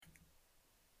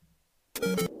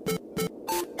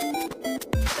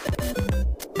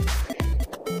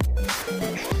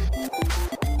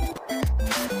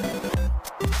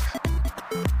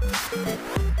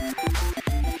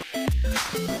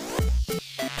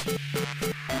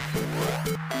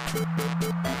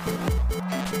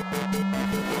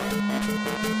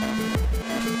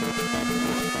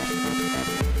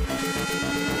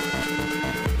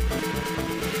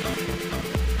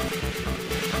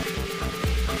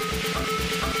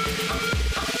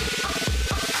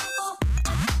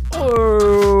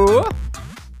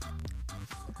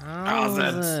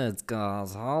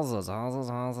guys? How's it?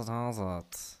 How's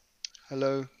it?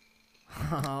 Hello. I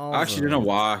How's actually don't know it?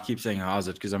 why I keep saying how's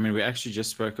it, because I mean we actually just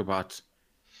spoke about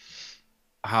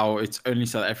how it's only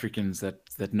South Africans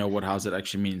that know what how's it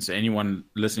actually means. So anyone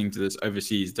listening to this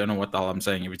overseas don't know what the hell I'm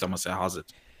saying every time I say how's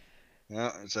it.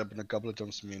 Yeah, it's happened a couple of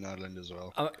times to me in Ireland as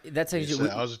well. That's You say, actually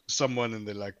how's it to someone and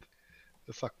they're like,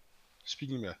 the fuck?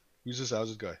 Speaking about, who's this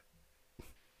how's it guy?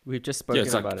 we've just Yeah, spoken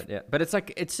it's like about it. Yeah, but it's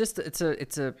like it's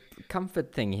a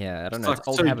comfort thing here. I don't it's know. like It's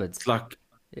old so habits.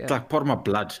 it's like part of my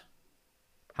blood.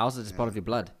 How's it is part of your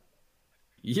blood.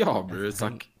 Yeah, bro. It's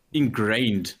like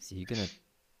ingrained. So you're gonna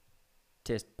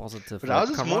test positive But for how's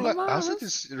it's more like, how's it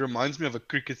coronavirus? it reminds me of a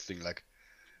cricket thing. Like,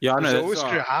 Yeah, I know they that's always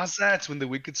scream, how's that when the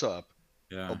wickets are up?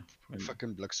 yeah. Oh,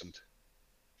 fucking bliksemed.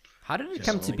 How did it Yeah,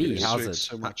 come so to I be? guess- How's Sweat it?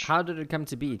 so much. How did it come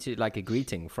to be? To like a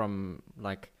greeting from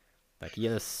like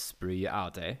yes, bro, you're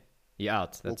out, eh? You're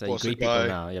out. That's how you past a greet people guy,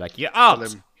 now. You're like you're Tell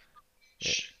out. him,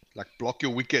 shh, like, block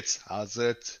your wickets. How's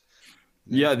it?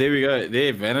 Yeah, there we go.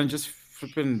 There, Vannon just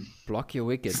flipping. Block your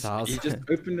wickets. How's He just it?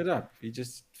 opened it up. He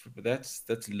just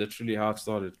that's literally how it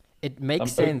started. It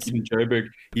makes Some sense. Even Joburg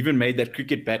even made that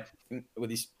cricket bat with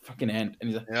his fucking hand, and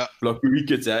he's like, Yeah. "Block your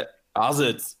wickets, at how's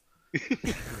it?"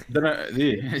 Don't know.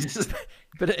 Yeah, it's just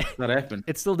But that happened.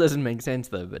 it still doesn't make sense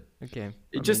though. But okay.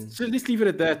 Just let's leave it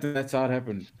at that. And that's how it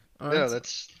happened. All Yeah, right,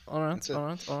 that's all right, that's it.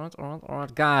 all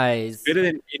right, guys. Better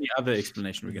than any other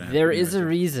explanation we're gonna have. There Anyway, is a so-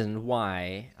 reason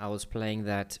why I was playing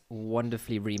that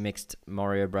wonderfully remixed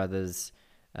Mario Brothers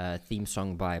theme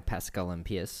song by Pascal and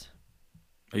Pierce.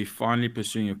 Are you finally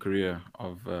pursuing your career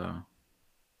of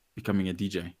becoming a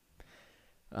DJ?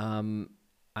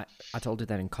 I told you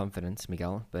that in confidence,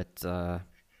 Miguel, but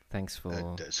thanks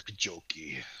for That's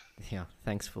jokey. yeah,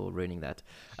 thanks for ruining that.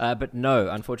 But no,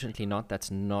 unfortunately not.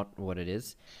 That's not what it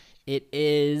is. It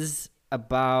is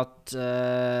about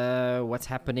what's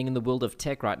happening in the world of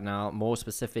tech right now, more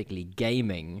specifically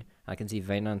gaming. I can see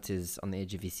Vaynant is on the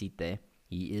edge of his seat there.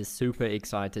 He is super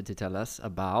excited to tell us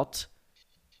about.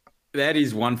 That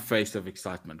is one face of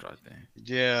excitement right there.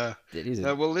 Yeah. It is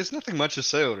Well, there's nothing much to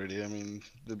say already. I mean,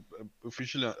 the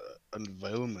official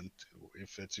unveilment,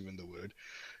 if that's even the word,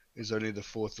 is only the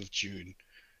 4th of June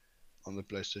on the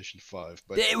PlayStation 5.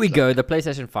 But there we go, the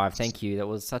PlayStation 5. Thank you. That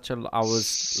was such a. I was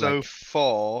so like,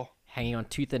 far, hanging on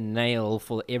tooth and nail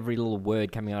for every little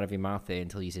word coming out of your mouth there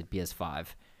until you said PS5.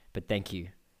 But thank you.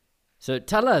 So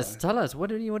tell us, what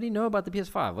do you know about the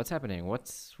PS5? What's happening? What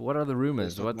are the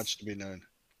rumors? there's not much to be known.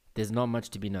 There's not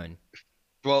much to be known.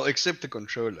 Well, except the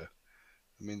controller.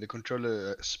 I mean, the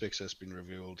controller specs has been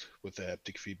revealed with the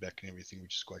haptic feedback and everything,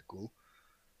 which is quite cool.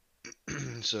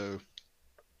 So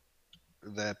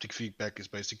the haptic feedback is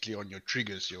basically on your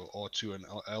triggers, your R2 and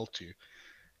L2.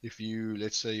 If you,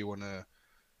 let's say, you want to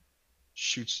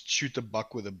shoot a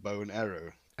buck with a bow and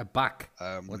arrow. A buck.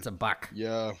 What's a buck?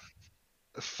 Yeah,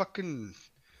 a fucking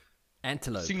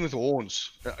Antelope. thing with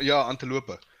horns. Yeah,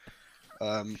 antelope.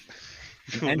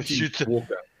 If you want to shoot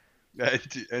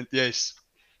yes.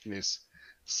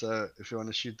 So if you want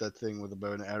to shoot that thing with a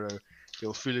bow and arrow,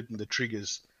 you'll feel it in the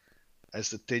triggers as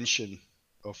the tension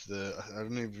of the, I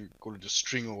don't know if you call it a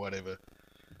string or whatever,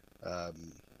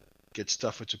 gets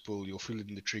tougher to pull. You'll feel it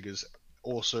in the triggers.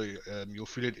 Also, you'll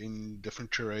feel it in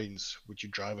different terrains which you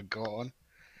drive a car on.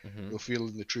 You'll feel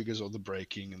it in the triggers of the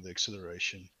braking and the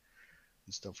acceleration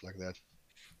and stuff like that.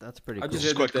 That's pretty I cool. just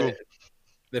It's heard quite that cool.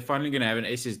 they're finally going to have an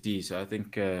SSD, so I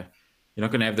think you're not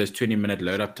going to have those 20-minute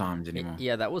load-up times anymore.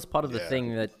 Yeah, that was part of the Yeah.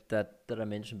 thing that I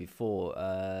mentioned before.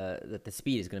 That the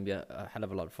speed is going to be a hell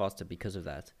of a lot faster because of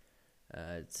that.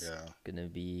 It's going to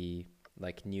be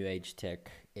like new age tech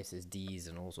SSDs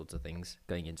and all sorts of things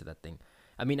going into that thing.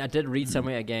 I mean, I did read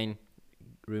somewhere again,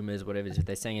 rumors, whatever.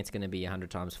 They're saying it's going to be 100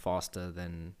 times faster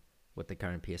than what the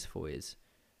current PS4 is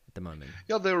at the moment.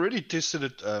 Yeah, they already tested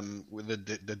it with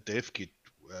the dev kit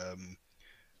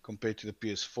compared to the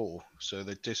PS4. So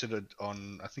they tested it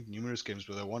on, I think, numerous games,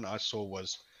 but the one I saw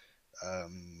was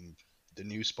the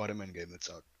new Spider-Man game that's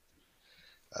out.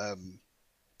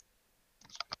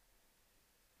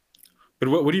 But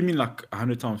what do you mean like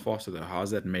 100 times faster though? How is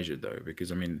that measured though?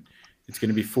 Because I mean, it's going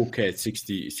to be 4K at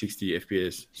 60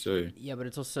 FPS. So Yeah, but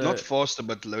it's also Not faster,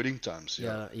 but loading times.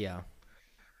 yeah.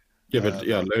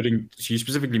 loading. So you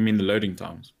specifically mean the loading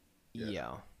times?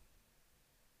 Yeah.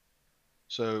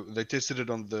 So they tested it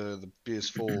on the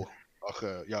PS4.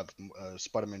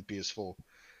 Spider-Man PS4.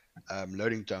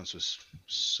 Loading times was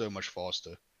so much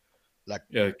faster. Like,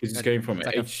 Yeah, because it's going from it's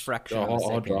like a fraction the of a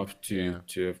hard second. drive Yeah.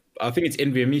 to I think it's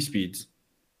NVMe speeds.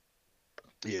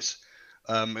 yes.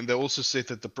 And they also said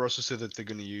that the processor that they're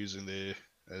going to use in there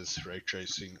as ray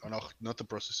tracing, not the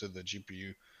processor, the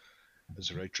GPU,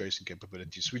 as ray tracing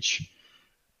capabilities, which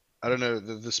I don't know,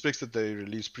 the specs that they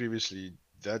released previously,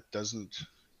 that doesn't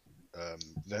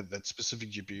that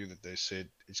specific GPU that they said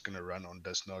it's going to run on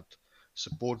does not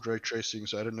support ray tracing.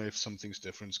 So I don't know if something's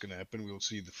different is going to happen. We'll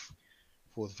see the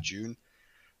 4th of June.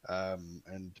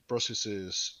 And the processor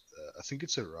is, I think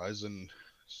it's a Ryzen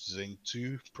Zen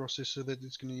 2 processor that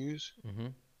it's going to use,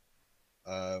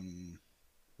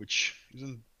 which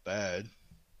isn't bad.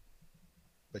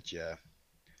 But yeah,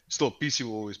 still PC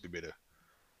will always be better.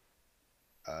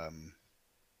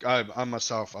 I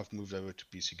myself, I've moved over to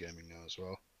PC gaming now as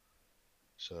well.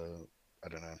 So I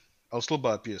don't know. I'll still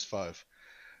buy a PS5,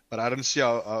 but I don't see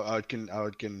how it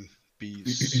can be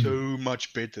so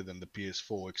much better than the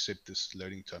PS4, except this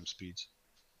loading time speeds.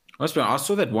 I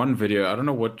saw that one video. I don't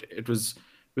know what it was.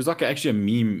 It was like actually a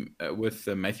meme with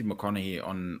Matthew McConaughey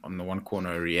on the one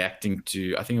corner reacting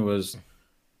to. I think it was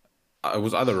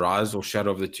either Rise or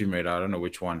Shadow of the Tomb Raider. I don't know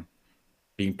which one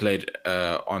being played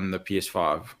on the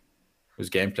PS5. It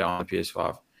was gameplay on the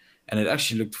PS5, and it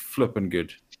actually looked flippin'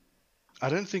 good. I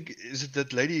don't think, is it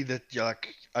that lady that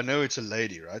like, I know it's a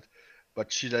lady, right?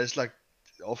 But she does like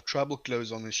off tribal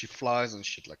clothes on and she flies and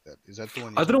shit like that. Is that the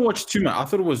one? I didn't watch Tomb Raider. I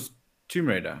thought it was Tomb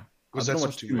Raider. Was that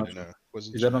not Tomb Raider? No,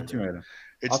 wasn't. Is that not Tomb Raider?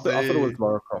 I thought it was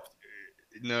Lara Croft.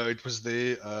 No, it was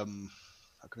their how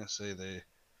can I say,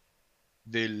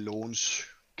 their launch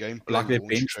gameplay, like their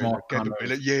benchmark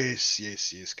capability.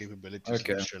 Yes, capabilities.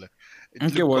 Okay.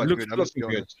 It well, it looks looks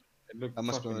good. Good. I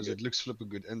must be honest, it looks flipping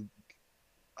good. And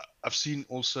I've seen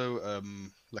also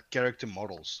like character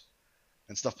models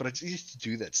and stuff, but it's easy to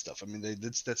do that stuff. I mean, they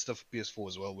did that stuff for PS4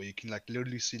 as well, where you can like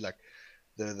literally see like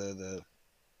the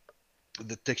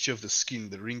texture of the skin,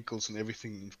 the wrinkles and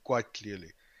everything quite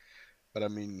clearly. But I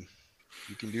mean,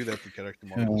 you can do that with character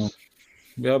models.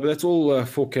 Yeah, but that's all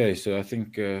 4K. So I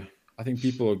think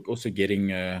people are also getting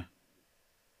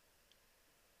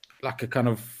like a kind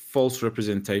of false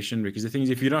representation, because the thing is,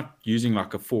 if you're not using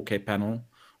like a 4K panel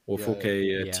or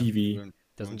 4K TV,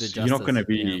 you're not going to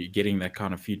be getting that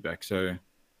kind of feedback. So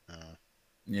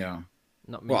yeah.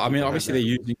 Well, I mean,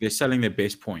 obviously they're selling their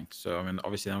best point. So I mean,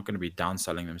 obviously they're not going to be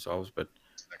downselling themselves, but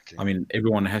I mean,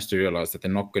 everyone has to realize that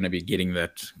they're not going to be getting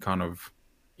that kind of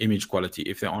image quality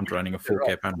if they aren't running a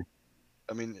 4K panel.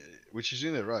 I mean, which is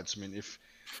in their rights. I mean, if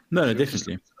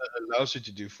definitely it allows you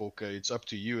to do 4K, it's up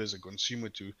to you as a consumer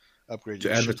to upgrade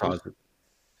to advertise it.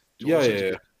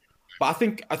 Yeah. But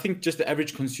I think just the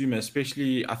average consumer,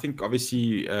 especially, I think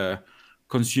obviously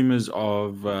consumers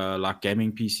of like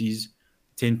gaming PCs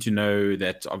tend to know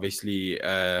that obviously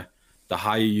the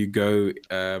higher you go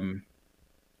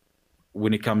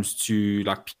when it comes to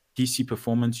like PC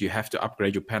performance, you have to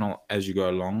upgrade your panel as you go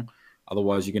along.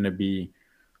 Otherwise, you're going to be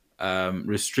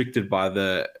restricted by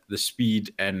the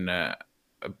speed and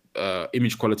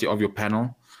image quality of your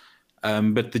panel.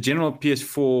 But the general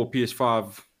PS4,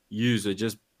 PS5 user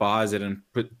just buys it and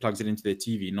plugs it into their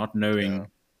TV, not knowing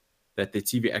that their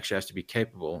TV actually has to be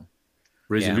capable,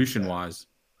 resolution-wise,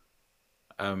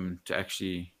 to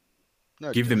actually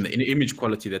give them the image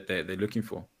quality that they're looking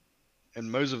for. And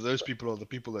most of those people are the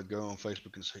people that go on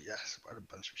Facebook and say, yes, what a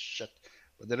bunch of shit.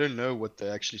 But they don't know what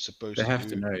they're actually supposed to do. They have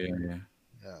to know,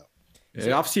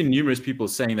 yeah. I've seen numerous people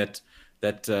saying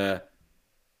that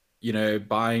you know,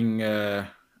 buying a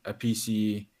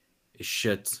PC is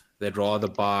shit. They'd rather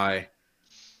buy,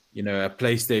 you know, a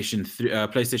PlayStation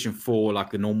 4, like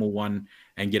the normal one,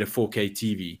 and get a 4K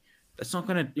TV. That's not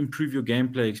going to improve your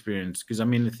gameplay experience, because I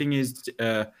mean, the thing is,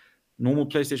 normal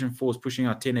PlayStation 4 is pushing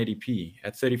out 1080p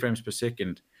at 30 frames per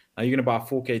second. Now you're going to buy a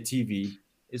 4K TV.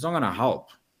 It's not going to help.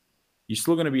 You're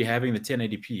still going to be having the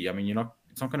 1080p. I mean,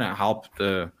 it's not going to help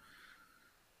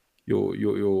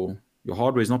your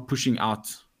hardware is not pushing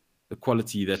out the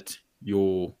quality that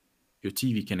your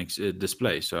TV can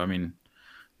display. So I mean,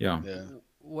 yeah.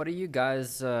 What are you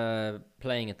guys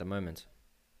playing at the moment?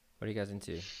 What are you guys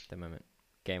into at the moment,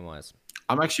 game wise?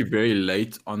 I'm actually very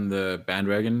late on the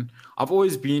bandwagon. I've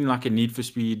always been like a Need for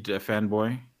Speed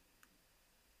fanboy.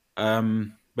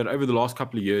 But over the last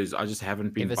couple of years, I just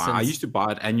haven't been buying. I used to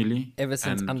buy it annually. Ever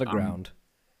since Underground.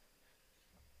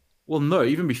 Well, no,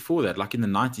 even before that, like in the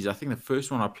 90s, I think the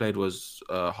first one I played was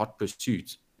Hot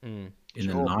Pursuit in the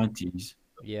 90s.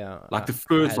 Yeah. Like the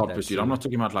first Hot Pursuit. I'm not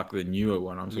talking about like the newer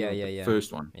one. I'm talking about the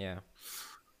first one. Yeah.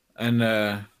 And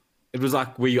it was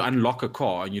like where you unlock a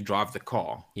car and you drive the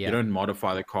car. Yeah. You don't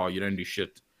modify the car. You don't do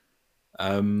shit.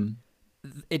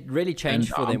 It really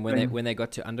changed for them when they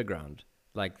got to Underground.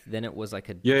 Like then it was like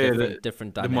a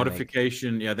different dynamic. The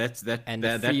modification, that's and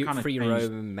that free, kind of free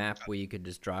roam map where you could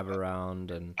just drive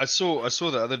around. And I saw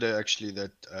the other day actually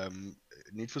that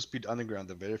Need for Speed Underground,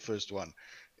 the very first one,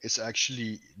 it's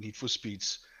actually Need for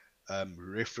Speed's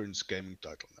reference gaming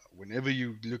title now. Whenever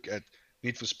you look at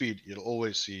Need for Speed, you'll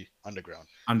always see Underground.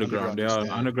 Underground, is yeah,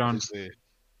 there, Underground. is there.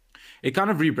 It kind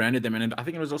of rebranded them, and I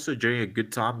think it was also during a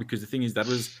good time because the thing is that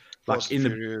was like Fast in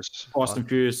and the Furious. Fast and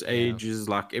Furious Yeah. ages,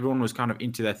 like everyone was kind of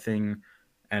into that thing,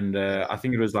 and I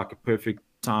think it was like a perfect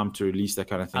time to release that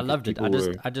kind of thing. I 'cause loved it. people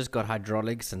were- I just got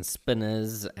hydraulics and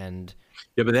spinners and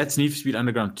Yeah, but that's Need for Speed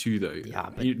Underground 2, though. Yeah,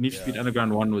 but- Need for Speed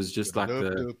Underground 1 was just like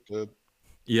the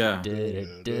yeah. Ski.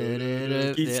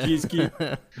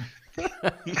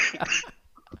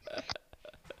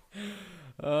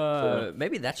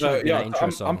 Maybe that should So have been an yeah, intro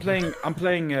song. I'm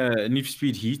playing Need for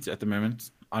Speed Heat at the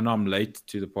moment. I know I'm late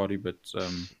to the party, but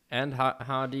And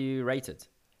how do you rate it?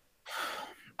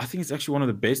 I think it's actually one of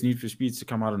the best Need for Speeds to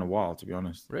come out in a while, to be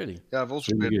honest. Really? Yeah, I've It's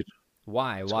also really played. good.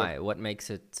 Why? What makes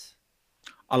it?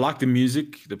 I like the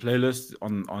music. The playlist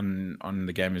on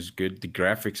the game is good. The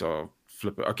graphics are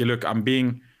flipping. Okay, look, I'm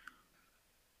being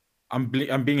a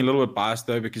little bit biased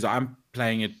though because I'm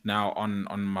playing it now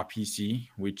on my PC,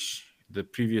 which the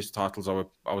previous titles I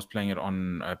was playing it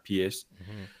on PS.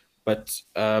 Mm-hmm. But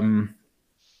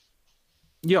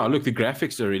yeah, look, the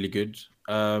graphics are really good.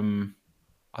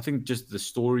 I think just the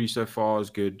story so far is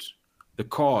good. The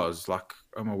cars, like,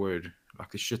 oh my word,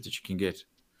 like the shit that you can get.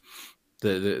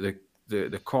 The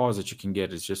cars that you can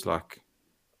get is just like,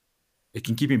 it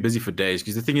can keep me busy for days.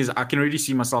 Because the thing is, I can already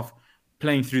see myself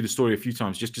playing through the story a few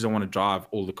times just because I want to drive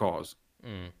all the cars.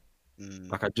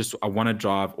 Like I want to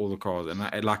drive all the cars, and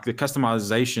I like the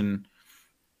customization.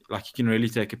 Like you can really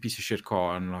take a piece of shit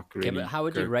car and like really. Okay, but how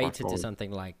would you go rate quite it far. to something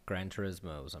like Gran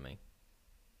Turismo or something?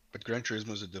 But Gran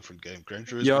Turismo is a different game. Gran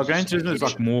Turismo. Yeah, Gran Turismo is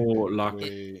like more like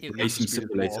it- racing Speed is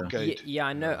more simulator. arcade. Yeah,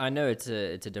 I know it's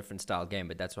a different style game,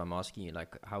 but that's why I'm asking you.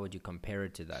 Like, how would you compare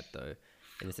it to that though?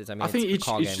 In a sense, I mean, I think it's a each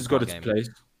car game, has car got its game. place.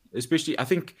 Especially, I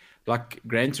think like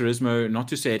Gran Turismo. Not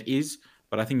to say it is,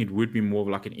 but I think it would be more of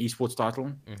like an esports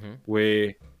title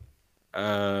where.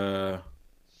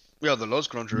 Yeah, the last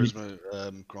Gran Turismo,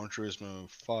 Gran Turismo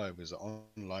 5 is an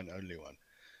online only one.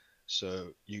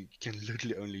 So you can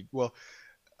literally only, well,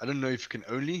 I don't know if you can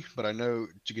only, but I know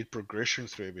to get progression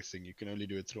through everything, you can only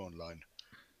do it through online.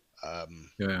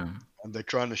 Yeah. And they're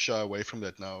trying to shy away from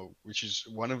that now, which is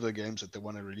one of the games that they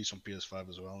want to release on PS5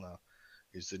 as well now,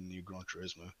 is the new Gran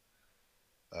Turismo.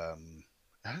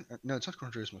 No, it's not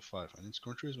Gran Turismo 5. I think it's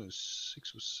Gran Turismo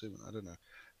 6 or 7. I don't know.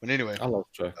 But anyway. I love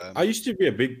track. I used to be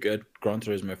a big Gran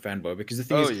Turismo fanboy because the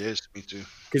thing is, yes, me too.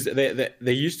 because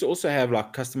they used to also have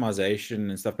like customization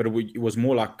and stuff, but it was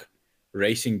more like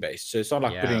racing based. So it's not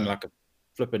like putting like a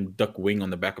flipping duck wing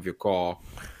on the back of your car,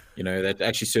 you know, that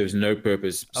actually serves no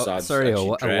purpose besides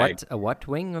a what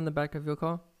wing on the back of your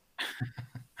car?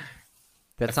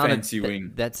 That fancy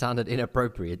wing. That sounded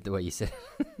inappropriate the way you said.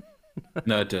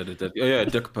 No, it did. Oh yeah,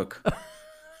 duck pick.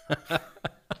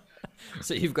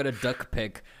 So you've got a duck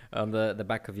pick on the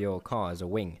back of your car as a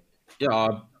wing.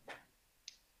 Yeah,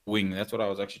 wing. That's what I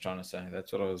was actually trying to say.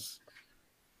 That's what I was.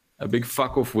 A big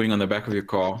fuck off wing on the back of your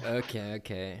car.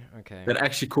 Okay. That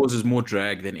actually causes more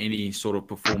drag than any sort of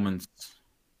performance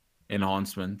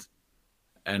enhancement.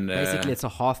 And basically, it's a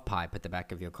half pipe at the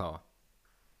back of your car.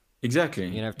 Exactly.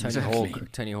 You know,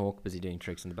 Tony Hawk busy doing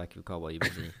tricks in the back of your car while you're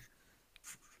busy.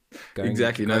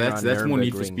 Exactly. No, that's more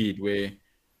Need for Ring. Speed,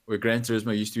 where Gran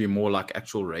Turismo used to be more like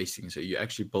actual racing. So you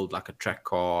actually build like a track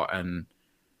car and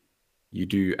you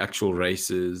do actual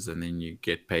races, and then you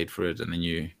get paid for it, and then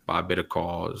you buy better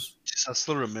cars. I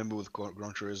still remember with Gran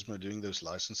Turismo doing those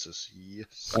licenses.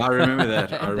 Yes. I remember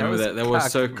that. I remember that. That was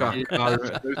so cuck, cuck.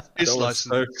 That was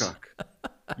so cuck.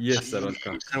 Yes, that was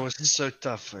cuck. That was so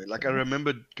tough. Like I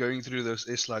remember going through those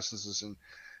S licenses, and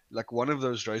like one of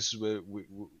those races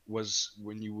was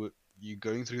when you're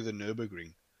going through the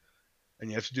Nürburgring, and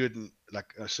you have to do it in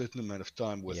like a certain amount of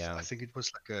time. With I think it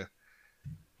was like a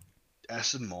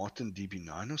Aston Martin DB9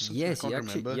 or something. Yes, I can't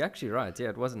remember. you're actually right. Yeah,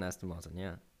 it was an Aston Martin.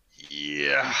 Yeah.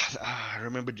 Yeah, I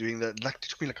remember doing that. Like it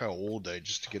took me like a whole day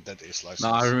just to get that S license. No,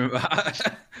 I remember.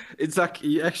 It's like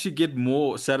you actually get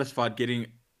more satisfied getting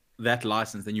that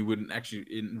license than you would actually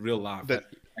in real life.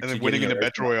 And then winning in a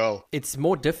battle royale. It's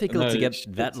more difficult to get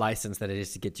that license than it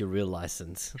is to get your real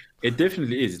license. It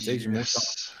definitely is. It takes you more time.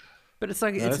 But it's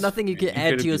like it's nothing you can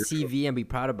add to your CV and be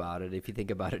proud about it if you think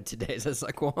about it today. So it's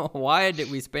like, well, why did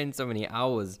we spend so many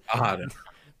hours trying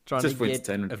to get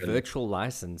a virtual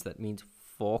license? That means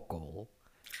fuck all.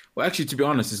 Well, actually, to be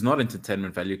honest, it's not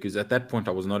entertainment value because at that point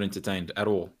I was not entertained at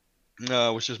all.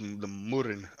 No, it was just the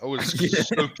murrin. I was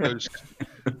so close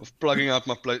of plugging out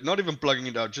my plate. Not even plugging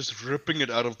it out, just ripping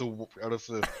it out of the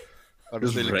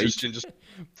electricity and just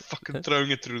fucking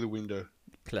throwing it through the window.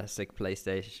 Classic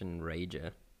PlayStation rager.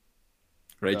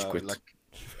 Rage quit. Like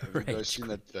Have you guys Rage seen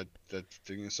quit. that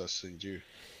thing I sent you?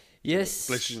 Yes.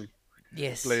 PlayStation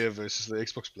Yes. player versus the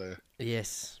Xbox player.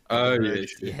 Yes. Oh Right.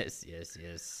 yes,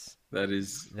 Yes. that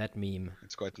is That meme.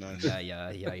 It's quite nice.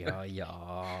 Yeah.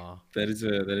 that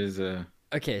is a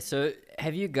Okay, so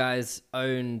have you guys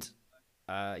owned?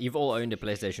 You've all owned a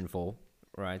PlayStation 4,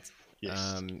 right?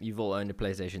 Yes. You've all owned a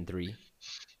PlayStation 3.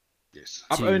 Yes.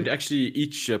 I've Two. owned actually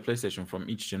each PlayStation from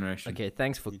each generation. Okay,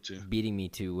 thanks for Me too. beating me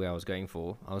to where I was going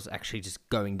for. I was actually just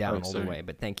going down all the sorry. way,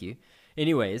 but thank you.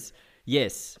 Anyways,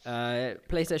 yes,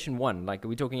 PlayStation 1. Like, are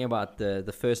we talking about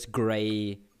the first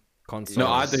grey console?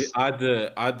 No, I had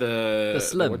the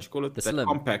Slim. what you call it? The That Slim.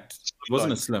 compact. It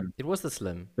wasn't a slim. It was the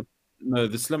Slim. No,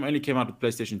 the slim only came out with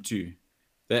PlayStation 2.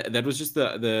 That was just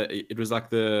it was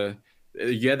like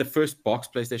you had the first box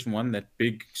PlayStation 1, that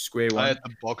big square one. I had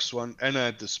the box one and I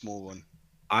had the small one.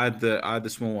 I had the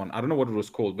small one. I don't know what it was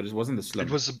called, but it wasn't the slim.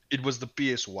 It was the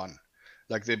PS1.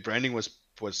 Like their branding was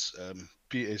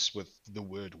PS with the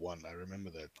word one. I remember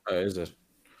that. Oh, is it?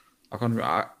 I can't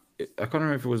remember. I can't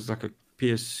remember if it was like a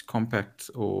PS compact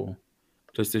or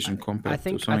PlayStation compact I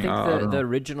think or something. I don't the know.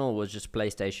 original was just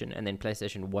PlayStation, and then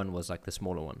PlayStation 1 was like the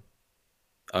smaller one.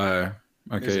 Oh,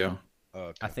 okay, Is it? yeah.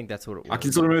 Okay. I think that's what it was. I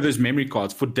can still remember those memory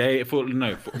cards for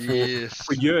Yes.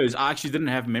 for years. I actually didn't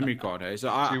have memory card, so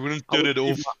So you wouldn't I turn would it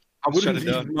leave off. I wouldn't shut it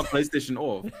leave down. my PlayStation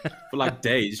off for like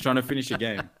days trying to finish a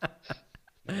game.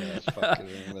 Yeah, I fucking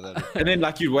remember that. And then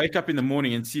like you'd wake up in the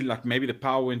morning and see like maybe the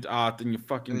power went out and your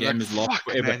fucking And game like, is lost fuck,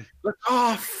 forever. man. Like,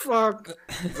 oh fuck.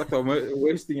 It's like the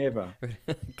worst thing ever.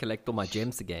 Collect all my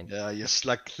gems again. Yeah, yes,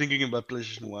 like thinking about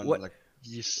PlayStation 1, What- like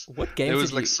yes. What games There was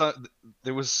did like you...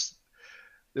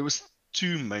 there was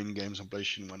two main games on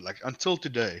PlayStation 1. Like until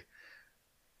today,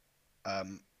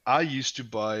 I used to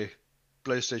buy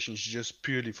PlayStations just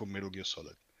purely for Metal Gear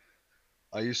Solid.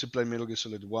 I used to play Metal Gear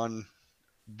Solid 1,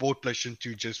 bought PlayStation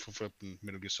 2 just for flipping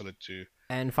Metal Gear Solid 2,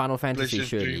 And Final Fantasy, PlayStation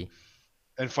 3. surely.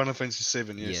 and Final Fantasy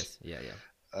 7, yes. Yes.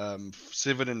 Yeah.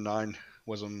 7 and 9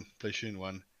 was on PlayStation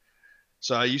 1.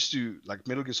 So I used to, like,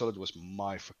 Metal Gear Solid was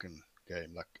my fucking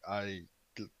game. Like, I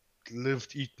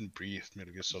lived, eat, and breathed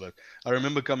Metal Gear Solid. I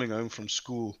remember coming home from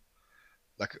school,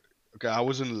 like, okay, I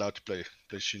wasn't allowed to play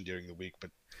PlayStation during the week, but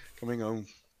coming home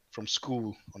from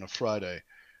school on a Friday,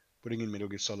 putting in Metal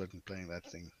Gear Solid and playing that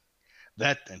thing.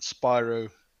 That and Spyro.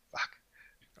 Fuck.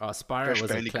 Oh, Spyro Crash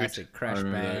was a Bandicoot. classic. Crash I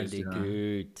remember those, yeah.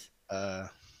 Bandicoot.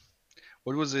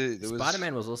 What was it? There was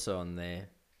Spider-Man was also on there.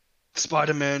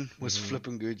 Spider-Man was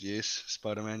flipping good, yes.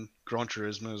 Spider-Man. Gran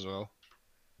Turismo as well.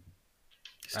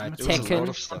 There was a lot Tekken.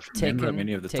 of stuff. Remember Tekken,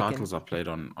 many of the Tekken. titles I played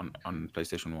on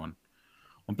PlayStation 1.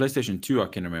 On PlayStation 2 I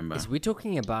can remember. Is we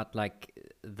talking about like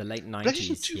the late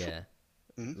PlayStation 90s 2 here?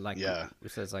 Mhm. Like, Yeah.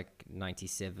 so it's like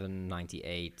 97,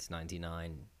 98,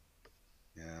 99,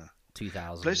 Yeah.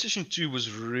 2000. PlayStation 2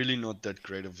 was really not that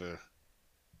great of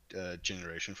a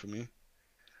generation for me.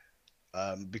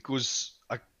 Because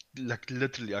I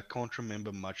literally I can't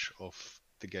remember much of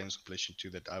the games on PlayStation 2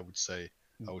 that I would say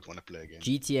I would want to play again.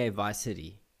 GTA Vice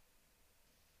City.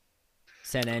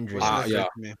 San Andreas. Wasn't that yeah.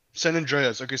 great for me? San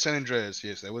Andreas. Okay, San Andreas.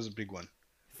 Yes, that was a big one.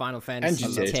 Final And Fantasy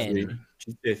GTA 10. 3.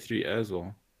 GTA 3 as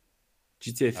well.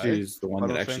 GTA 3 Aye. is the one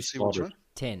Final that actually Fantasy, which started. one?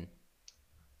 10.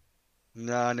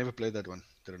 Nah, I never played that one.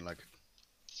 Didn't like it.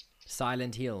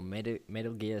 Silent Hill.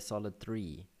 Metal Gear Solid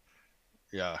 3.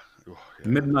 Yeah. Oh, yeah.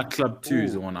 Midnight Club 2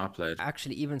 is the Ooh. one I played.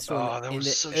 Actually, even still Oh, in, that in was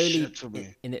the so early shit for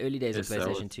me. in the early days Yes, of that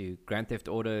PlayStation was- 2, Grand Theft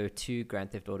Auto 2,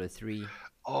 Grand Theft Auto 3.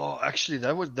 Oh, actually,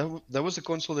 that was the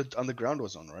console that Underground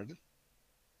was on, right?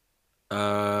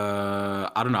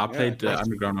 I don't know. I Yeah, played it was.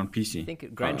 Underground on PC. I think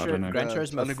I don't know. Gran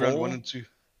Turismo Underground 4, 1 and 2.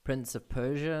 Prince of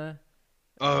Persia.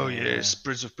 Oh yes,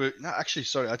 Prince of Persia. No, actually,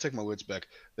 sorry, I take my words back.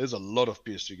 There's a lot of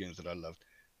PS2 games that I loved.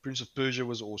 Prince of Persia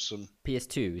was awesome.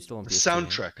 PS2, still on The PS2.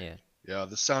 soundtrack. Yeah. Yeah,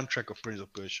 the soundtrack of Prince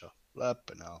of Persia.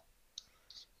 Flippin' hell.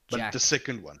 But Jack. the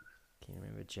second one, Can you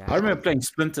remember Jack? I remember playing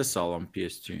Splinter Cell on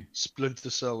PS2. Splinter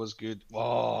Cell was good.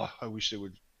 Oh, I wish they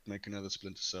would make another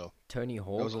Splinter Cell. Tony That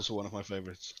Hawk. was also one of my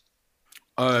favorites.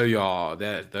 Oh yeah,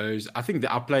 those. I think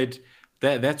that I played.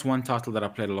 That's one title that I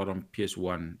played a lot on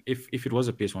PS1. If it was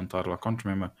a PS1 title, I can't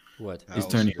remember. What? That Is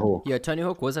was Tony good. Hawk? Yeah, Tony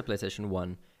Hawk was a PlayStation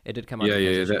 1. It did come out Yeah, on yeah.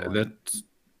 PlayStation 1.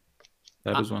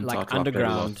 That was one like title I played a lot.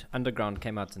 Underground. Underground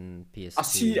came out in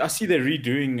PS2. I see they're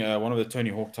redoing one of the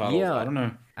Tony Hawk titles. Yeah, I don't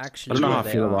know. Actually, I don't know yeah, how I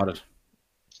they feel are. about it.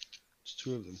 It's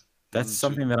two of them. That's One and two.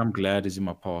 something that I'm glad is in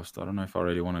my past. I don't know if I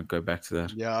really want to go back to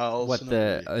that. Yeah, I also What, not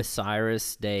the really.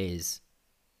 Osiris days?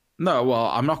 No, well,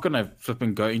 I'm not gonna flip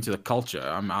and go into the culture.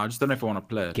 I just don't know if I want to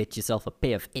play it. Get yourself a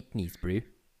pair of etnies, bro.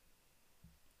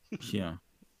 Yeah.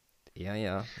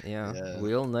 Yeah. Yeah.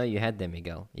 We all know you had them,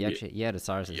 Miguel. You had a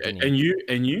Cyrus, Yeah, didn't you?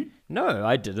 and you? No,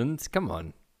 I didn't. Come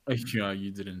on. Oh, yeah,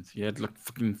 you didn't. You had like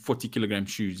fucking 40-kilogram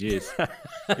shoes. Yes,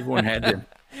 everyone had them.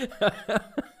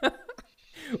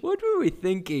 What were we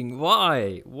thinking?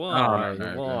 Why?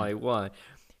 no. Why?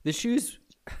 The shoes.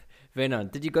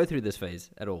 Venant, did you go through this phase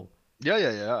at all? Yeah.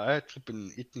 I had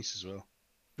flipping Itnies as well.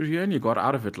 But you only got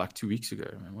out of it like 2 weeks ago,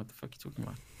 man. What the fuck are you talking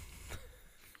about?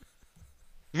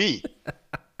 Me?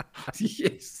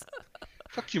 Yes.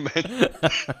 Fuck you, man.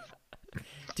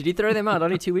 Did you throw them out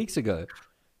only 2 weeks ago?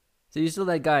 So you're still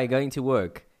that guy going to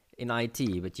work in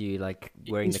IT, but you like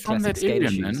wearing He's the from classic that skater area,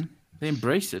 shoes. man. They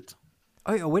embrace it.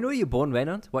 Oh, yeah, when were you born,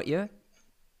 Venant? What year?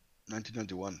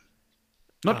 1991.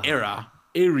 Not era.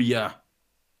 Area.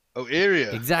 Oh,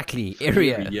 area. Exactly,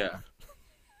 area. Yeah.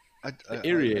 The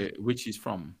area which he's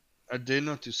from. I dare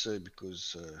not to say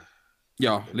because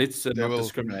Yeah, let's They not will-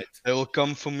 discriminate. they will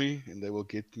come for me and they will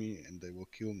get me and they will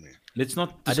kill me. Let's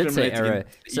not I did say discriminate era.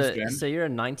 against the East Rand. So you're a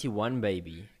 91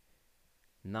 baby.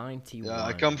 91. Yeah,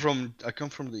 I come from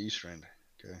the East Rand.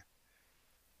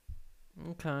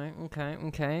 Okay.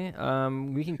 Okay.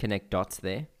 We can connect dots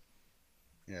there.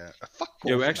 Yeah. Fuck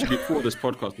Yeah, off. we actually before this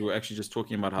podcast, we were actually just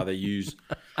talking about how they use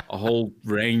a whole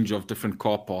range of different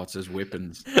car parts as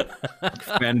weapons, like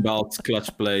fan belts,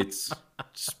 clutch plates,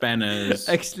 spanners.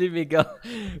 Actually,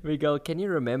 Miguel, can you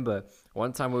remember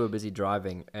one time we were busy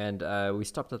driving and we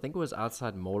stopped? I think it was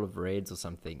outside Mall of Reds or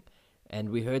something, and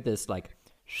we heard this like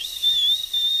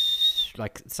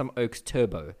some Oaks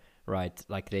turbo, right?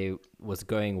 Like they was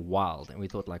going wild, and we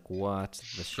thought like, what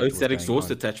the shit? Oh, it's was that going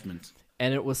exhaust on? attachment.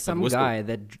 And it was some whistle. guy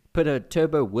that put a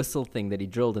turbo whistle thing that he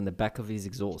drilled in the back of his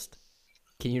exhaust.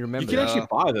 Can you remember? You can that? actually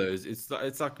buy those. It's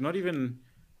like not even.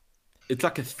 It's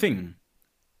like a thing.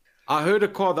 I heard a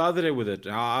car the other day with it.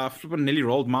 I flipping nearly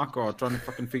rolled my car trying to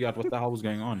fucking figure out what the hell was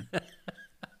going on.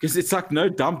 Because it's like no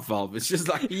dump valve. It's just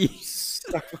like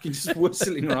fucking just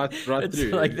whistling right It's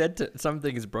through. like that.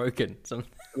 Something is broken.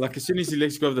 Like as soon as he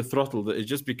lets go of the throttle, it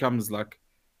just becomes like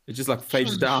it just like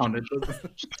fades down. It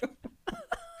doesn't...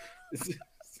 It's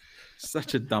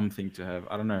such a dumb thing to have.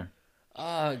 I don't know.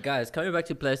 Guys, coming back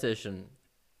to PlayStation.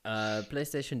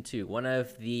 PlayStation 2, one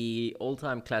of the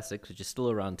all-time classics, which is still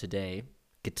around today,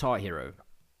 Guitar Hero.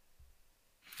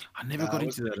 I never got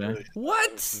into that. Eh?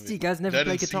 What? You guys never That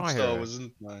play and Guitar SingStar Hero?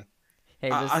 wasn't my. Hey,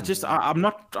 I'm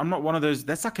not one of those.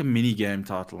 That's like a mini game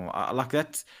title. Like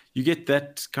that, you get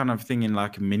that kind of thing in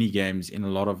like mini games in a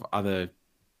lot of other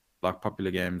like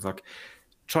popular games. Like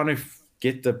trying to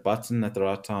get the button at the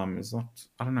right time is not.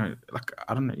 I don't know. Like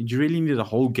I don't know. You really need a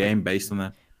whole game based on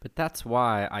that. But that's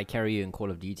why I carry you in Call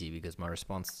of Duty, because my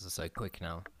responses are so quick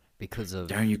now. Because of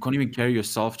Darren, you can't even carry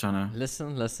yourself, Chana.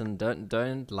 listen,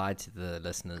 don't lie to the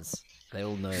listeners. They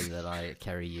all know that I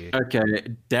carry you. Okay,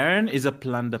 Darren is a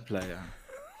plunder player.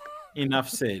 Enough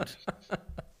said.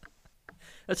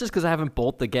 That's just because I haven't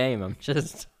bought the game. I'm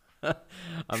just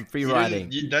I'm free riding.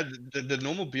 The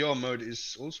normal BR mode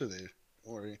is also there.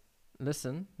 Don't worry.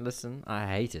 Listen. I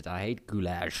hate it. I hate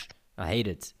goulash. I hate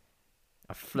it.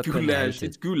 I flipping Goulash. hate it.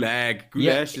 It's gulag.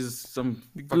 Yeah. Goulash is some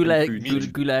fucking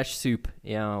food. Goulash soup,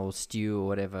 yeah, or stew or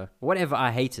whatever. Whatever.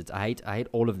 I hate it. I hate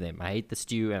all of them. I hate the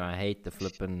stew and I hate the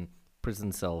flippin'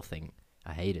 prison cell thing.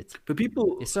 I hate it. But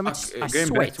people, It's so much- I going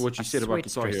sweat. back to what you I said about sweat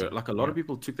Guitar Hero, stressing. like a lot of Yeah.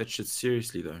 people took that shit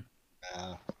seriously though.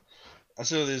 I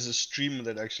saw there's a streamer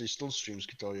that actually still streams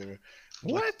Guitar Hero.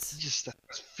 What? Just that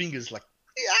fingers like.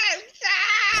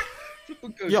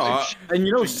 Yeah, and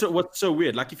you know what's so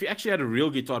weird? Like if he actually had a real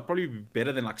guitar, it'd probably be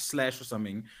better than like Slash or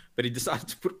something. But he decided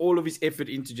to put all of his effort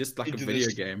into just like Into a video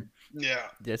this. game. Yeah.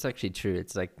 That's actually true.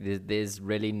 It's like there's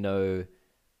really no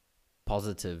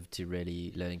positive to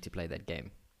really learning to play that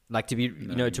game. Like to be,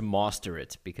 to master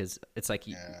it, because it's like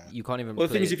you can't even Well,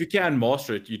 the play thing is, if you can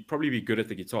master it, you'd probably be good at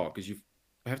the guitar because you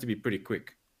have to be pretty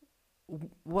quick.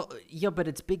 Well, yeah, but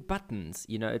it's big buttons.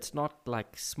 It's not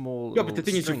like small. Yeah, but the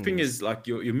thing is, your strings. fingers, like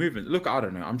your movement. Look, I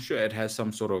don't know. I'm sure it has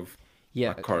some sort of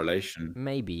like, correlation.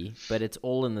 Maybe, but it's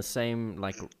all in the same,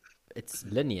 like, it's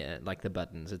linear, like the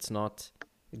buttons. It's not,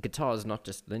 guitar is not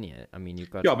just linear. I mean, you've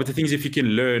got... Yeah, but the thing is, if you can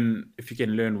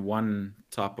learn one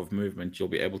type of movement, you'll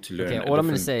be able to learn. Okay, all I'm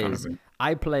going to different say kind is, of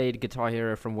I played Guitar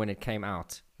Hero from when it came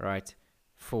out, right,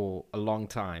 for a long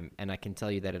time, and I can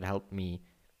tell you that it helped me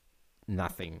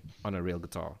nothing on a real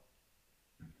guitar.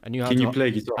 I knew how Can to you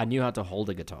play guitar? I knew how to hold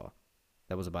a guitar.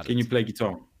 That was about it. Can you play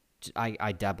guitar?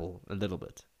 I dabble a little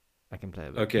bit. I can play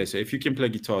a bit. Okay, so if you can play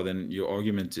guitar, then your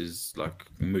argument is like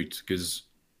moot because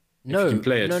No, if you can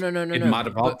play it, no. it might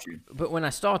have helped you. But when I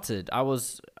started,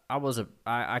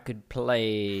 I could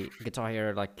play Guitar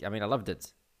Hero, like, I mean, I loved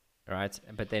it, right?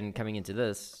 But then coming into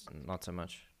this, not so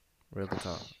much. Real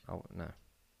guitar. Oh no.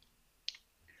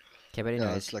 Okay, but Yeah,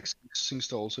 anyways, it's like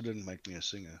SingStar also didn't make me a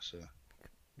singer, so.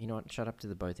 you know what? Shut up to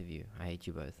the both of you. I hate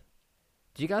you both.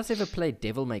 Did you guys ever play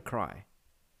Devil May Cry?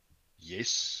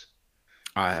 Yes.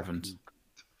 I haven't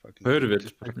Fucking heard of good.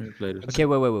 it. I've never played it. Okay,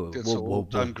 whoa, It's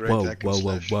all-time great hack and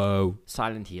slash.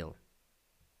 Silent Hill.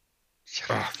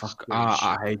 Oh, fuck.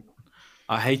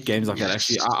 I hate games like that.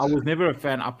 Actually, I was never a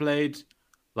fan. I played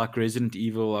like Resident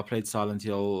Evil. I played Silent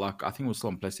Hill. Like I think it was still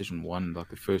on PlayStation 1, like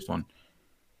the first one.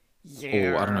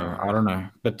 Yeah. Or I don't know.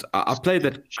 But I played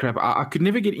that crap. I could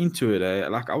never get into it.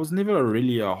 Like I was never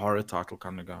really a horror title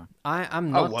kind of guy.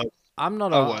 I'm I not. was. I'm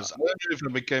not. I was. I don't know if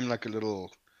I became like a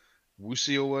little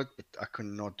wussy or what, but I could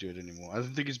not do it anymore. I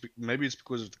don't think maybe it's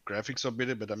because the graphics are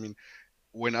better, but I mean,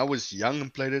 when I was young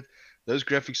and played it, those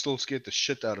graphics still scared the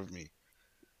shit out of me.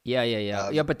 Yeah.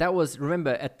 Yeah, but that was,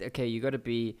 remember, okay, you got to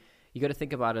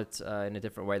think about it in a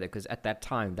different way, though, because at that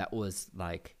time, that was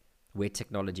like where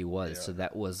technology was. Yeah. So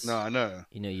that was, No, I know.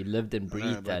 you lived and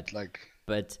breathed that.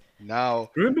 But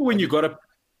now, remember when you got a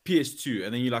PS2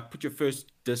 and then you like put your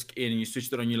first disc in and you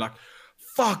switched it on, you're like,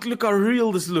 fuck, look how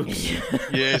real this looks.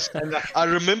 Yes, and I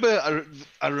remember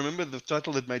the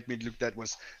title that made me look that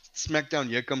was SmackDown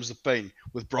Here Comes the Pain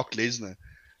with Brock Lesnar.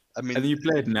 I mean, And then you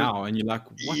play it now and you're like,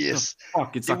 what yes, the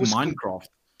fuck? It's like Minecraft.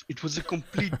 It was a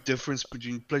complete difference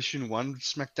between PlayStation 1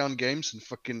 SmackDown games and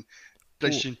fucking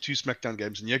PlayStation 2 SmackDown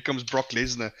games. And here comes Brock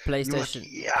Lesnar. PlayStation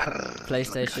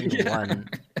 1.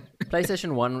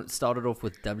 PlayStation 1 started off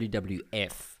with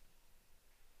WWF.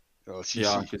 Oh,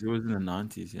 Yeah, because it was in the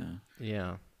 90s, yeah.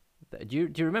 Yeah. Do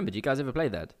you remember? Do you guys ever play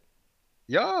that?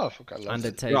 Yeah, fuck, I love it.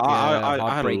 Undertaker, Yeah, I had a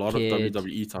Heartbreak lot Kid, of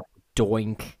WWE type.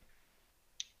 Doink.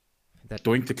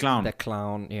 Doink the Clown. That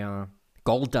clown, yeah.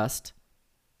 Gold Dust.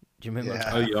 Do you remember? Yeah.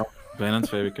 Oh, yeah. Brandon's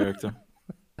favorite character.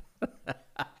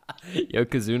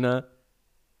 Yokozuna.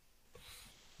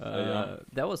 Yeah.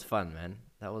 That was fun, man.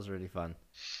 That was really fun.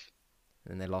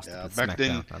 And they lost Yeah, it with back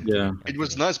then, SmackDown. yeah. It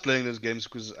was nice playing those games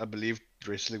because I believed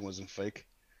wrestling wasn't fake.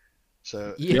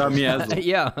 So Yeah, me as well.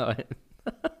 Yeah.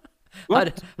 How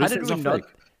did Wrestling's we not not? fake.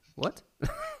 What?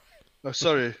 oh,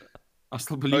 sorry. I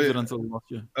still believe yeah. it until last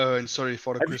year. Oh, and sorry,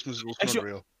 Father Have you- Christmas is also actually- not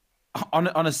real.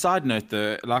 On a side note,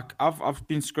 though, like I've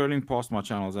been scrolling past my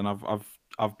channels and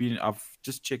I've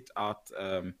just checked out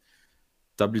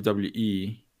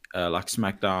WWE like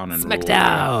SmackDown and Raw.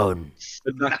 SmackDown.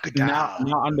 But like,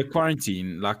 now under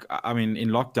quarantine, like I mean in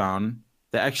lockdown,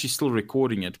 they're actually still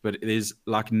recording it, but there's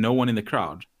like no one in the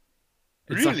crowd.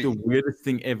 It's like the Really? weirdest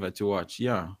thing ever to watch.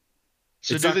 Yeah.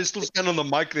 So It's do like- they still stand on the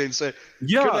mic there and say,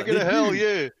 Yeah, "Can I get they a hell do.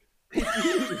 yeah"?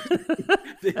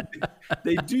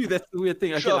 they do. That's the weird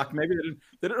thing. Okay, Sure. like maybe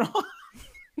they don't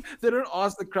they don't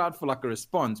ask the crowd for like a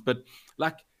response, but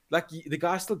like the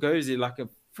guy still goes there like a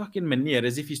fucking manier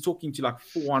as if he's talking to like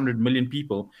 400 million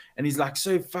people, and he's like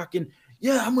so fucking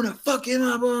yeah, I'm gonna fuck him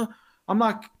up. I'm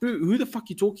like, who the fuck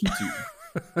you talking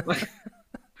to? Like,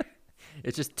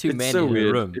 It's just two it's men so in weird.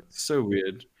 a room. It's so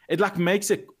weird. It like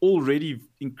makes it already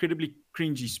incredibly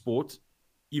cringy sport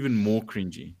even more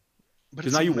cringy. But 'Cause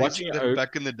it's now you're amazing watching that it-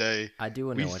 back in the day, I do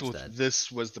want we to watch thought that.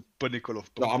 this was the pinnacle of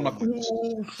So I'm like, performance.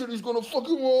 oh shit, he's gonna fuck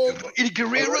him up. Eddie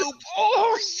Guerrero!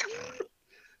 Oh,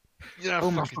 yeah,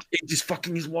 Oh my fuck, Edge is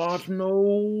fucking his wife.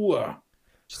 No.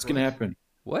 It's gonna happen.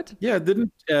 What? Yeah,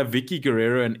 didn't Vicky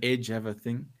Guerrero and Edge have a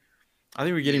thing? I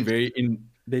think we're getting very in.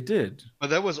 They did. But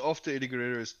that was after Eddie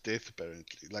Guerrero's death,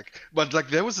 apparently. But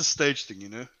that was a stage thing, you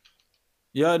know.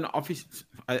 Yeah, and obviously,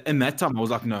 in that time, I was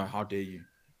like, no, how dare you?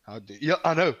 How dare? Yeah,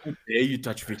 I know. How dare you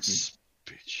touch Vicky? This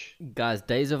bitch. Guys,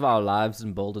 Days of Our Lives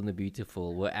and Bold and the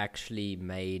Beautiful were actually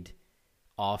made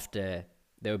after,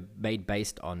 they were made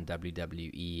based on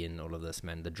WWE and all of this,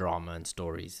 man. The drama and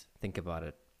stories. Think about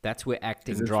it. That's where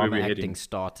acting, this where drama we're acting heading? I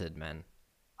started, man.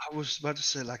 was about to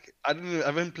say, I don't know. I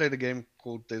haven't played a game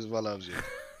called Days of Our Lives yet.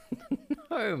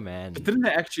 Oh, man. But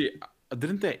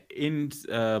didn't they end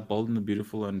Bold and the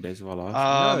Beautiful and Days of Our Lives? No,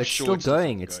 I'm it's sure still it's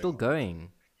going. It's still going.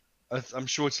 I'm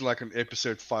sure it's like an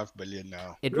episode 5 billion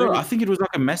now. It No, really, I think it was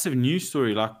like a massive news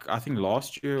story, like I think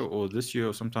last year or this year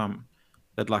or sometime,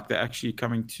 that like they're actually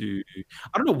coming to.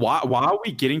 I don't know why are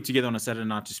we getting together on a Saturday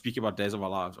night to speak about Days of Our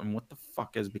Lives? I mean, what the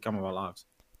fuck has become of our lives?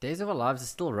 Days of Our Lives is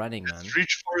still running, man. Has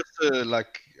Reach Forrester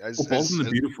Bold and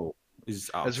the Beautiful is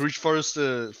out. has Reach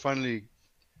Forrester finally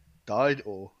died,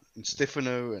 or in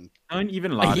Stefano and Don't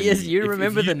even lie. to Yes, me. you If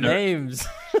remember you the know- names.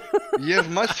 yeah,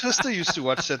 my sister used to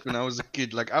watch that when I was a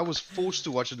kid. Like I was forced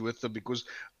to watch it with her because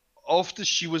after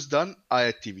she was done, I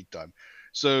had TV time.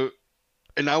 So,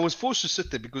 and I was forced to sit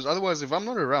there because otherwise, if I'm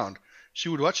not around, she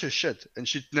would watch her shit, and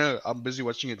she'd know I'm busy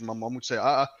watching it. My mom would say,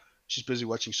 she's busy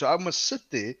watching. So I must sit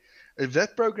there. If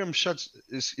that program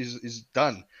is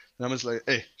done, And I'm just like,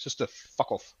 hey, sister,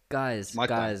 fuck off. Guys, My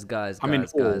time. guys, I mean,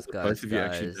 guys, both of you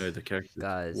actually know the characters.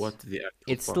 guys. What the actual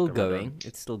It's fuck still have I done? going.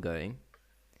 It's still going.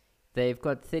 They've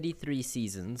got 33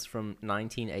 seasons from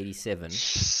 1987.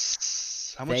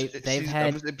 How much, They've how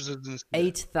had much episodes in this?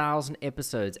 8,000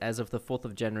 episodes as of the 4th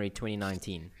of January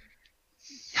 2019.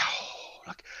 Yo,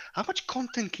 like, how much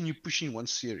content can you push in one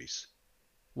series?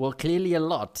 Well, clearly a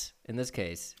lot in this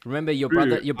case. Remember, your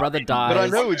True. brother dies. But I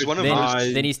know it's one of then,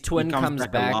 those. then his twin he comes comes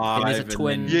back back. Then there's a alive, and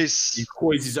twin. then- Yes, He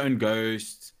calls his own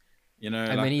ghost. You know,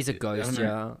 and like, then he's a I ghost, don't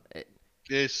know. yeah.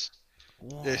 yes,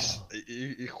 Whoa. yes.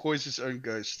 He hoists his own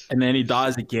ghost. And then he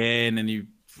dies again, and he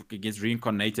gets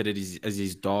reincarnated as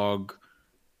his dog.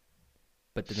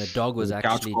 But then the dog was The couch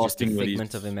actually just a casting with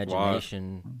figment his of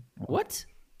imagination. What?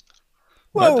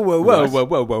 What? Whoa, whoa, whoa, whoa,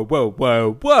 whoa, whoa, whoa,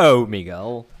 whoa, whoa,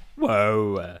 Miguel.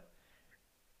 Whoa.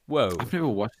 Whoa. I've never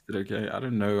watched it. Okay, I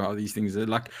don't know how these things are.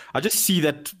 Like, I just see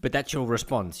that But that's your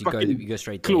response. You fucking go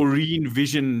straight there. chlorine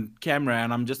vision camera,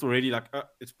 and I'm just already like,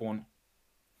 it's porn.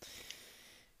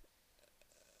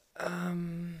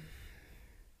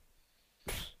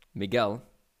 Miguel.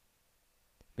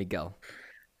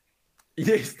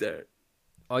 Yes, there.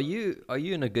 Are you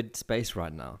in a good space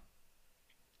right now?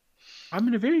 I'm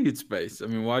in a very good space. I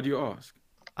mean, why do you ask?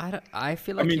 I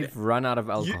feel like mean, you've run out of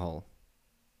alcohol.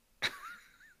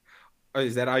 Oh,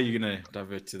 is that how you're gonna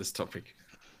divert to this topic?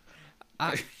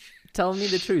 Tell me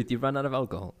the truth. You've run out of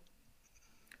alcohol.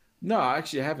 No, I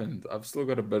actually haven't. I've still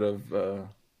got a bit of.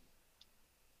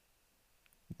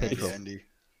 Petrol. Andy.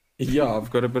 Yeah, I've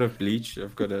got a bit of bleach.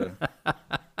 I've got a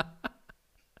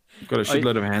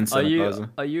shitload of hand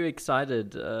sanitizer. Are you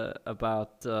excited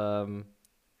about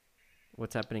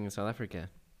what's happening in South Africa?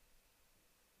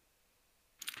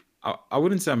 I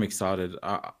wouldn't say I'm excited.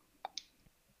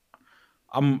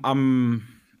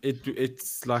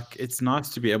 It's like, it's nice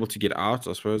to be able to get out,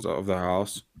 I suppose, of the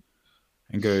house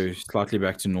and go slightly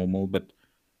back to normal, but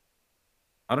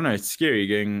I don't know, it's scary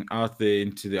going out there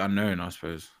into the unknown, I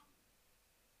suppose.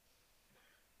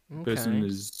 Person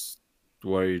is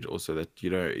worried also that, you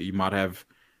know, you might have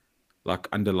like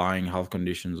underlying health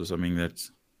conditions or something that's,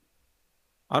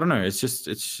 I don't know, it's just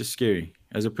scary.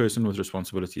 As a person with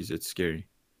responsibilities, it's scary.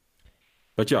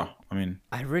 But yeah, I mean,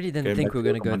 I really didn't think we were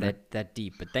going to go that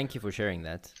deep, but thank you for sharing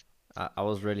that. I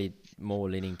was really more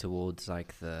leaning towards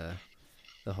like the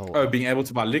whole. Oh, being able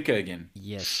to buy liquor again.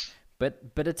 Yes, but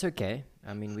it's okay.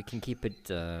 I mean, we can keep it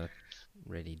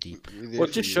really deep. Well,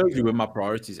 it just shows you where my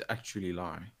priorities actually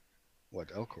lie.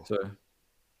 What, alcohol? So,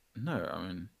 no, I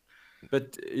mean,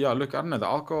 but yeah, look, I don't know, the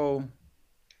alcohol.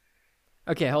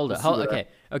 Okay, hold up. Let's see what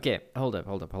Okay, hold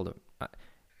up.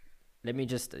 Let me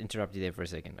just interrupt you there for a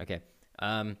second. Okay.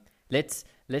 Let's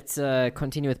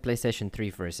continue with PlayStation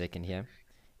 3 for a second here,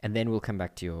 and then we'll come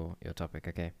back to your topic,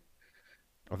 okay?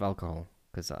 Of alcohol,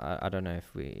 because I don't know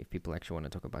if people actually want to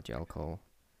talk about your alcohol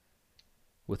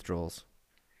withdrawals.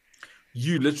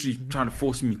 You literally trying to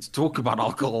force me to talk about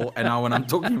alcohol, and now when I'm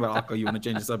talking about alcohol, you want to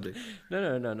change the subject.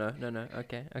 No.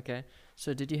 Okay.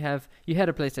 So you had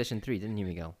a PlayStation 3, didn't you,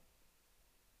 Miguel?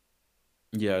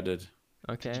 Yeah, I did.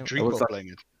 Okay. Did you drink while playing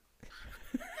it?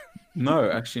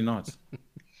 No, actually not.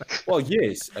 Well,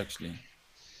 yes, actually.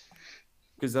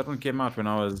 Because that one came out when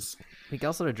I was...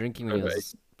 Miguel started drinking when he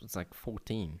was like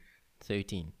 14,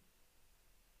 13.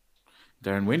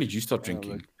 Darren, when did you start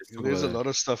drinking? There's a lot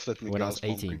of stuff that when I was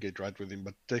Miguel's mom 18. could get right with him,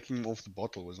 but taking him off the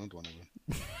bottle was not one of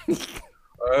them.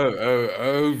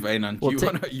 Oh, Wynand, Well,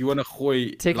 you wanna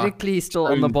gooi... Technically, like, still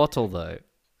on the stone. bottle though.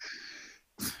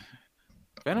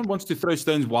 Wynand wants to throw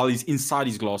stones while he's inside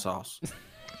his glass house.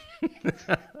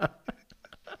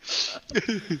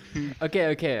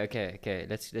 Okay.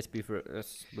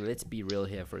 Let's be real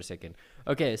here for a second.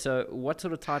 Okay, so what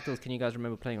sort of titles can you guys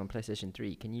remember playing on PlayStation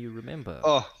 3? Can you remember?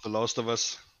 Oh, The Last of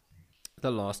Us.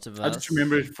 The Last of Us. I just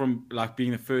remember it from like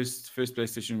being the first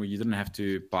PlayStation where you didn't have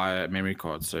to buy a memory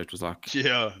card, so it was like...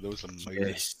 Yeah, that was amazing.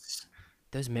 Yes.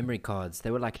 Those memory cards,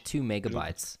 they were like 2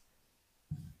 megabytes.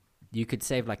 You could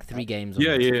save like 3 games on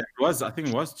Yeah, it. it was. I think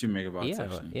it was 2 megabytes,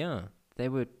 actually. Yeah. They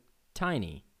were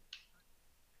tiny.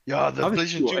 Yeah, the I think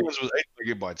PlayStation you 2 were- was 8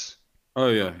 megabytes. Oh,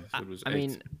 yeah. So it was I 8.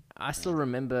 mean, I still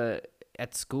remember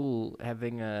at school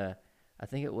having I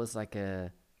think it was like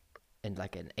an 8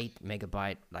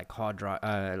 megabyte like hard drive,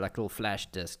 like little flash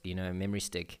disk, memory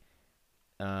stick.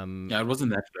 Yeah, it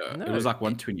wasn't that low. No, it was like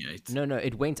 128. No,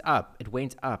 it went up.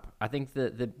 I think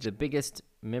the biggest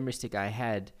memory stick I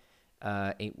had,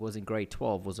 it was in grade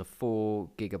 12, was a 4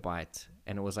 gigabyte,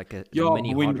 and it was like a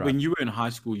mini hard drive. When you were in high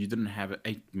school, you didn't have an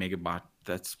 8 megabyte.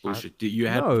 That's bullshit. You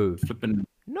had No. flipping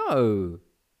No,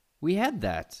 we had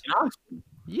that. in high school.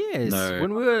 Yes, No,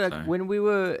 when we were so. when we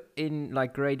were in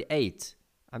like grade 8,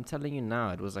 I'm telling you now,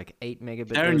 it was like 8 megabit.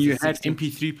 there Aaron, was a you had 16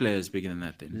 MP3 players bigger than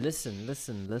that then. Listen.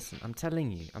 I'm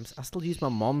telling you, I still use my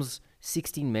mom's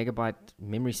 16 megabyte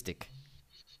memory stick.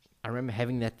 I remember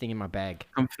having that thing in my bag.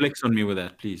 Come flex on me with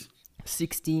that, please.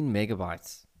 16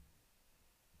 megabytes.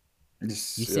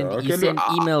 Yes, You send, okay, you send look,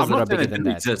 emails I'm that not are saying bigger it than didn't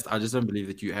that. exist. I just don't believe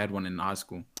that you had one in high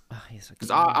school. Oh, yes, Because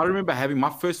I remember having my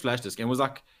first flash disk, and it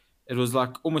was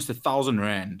like almost 1,000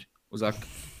 rand. It was like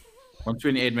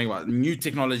 128 megabytes. New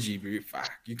technology, bro.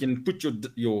 Fuck. You can put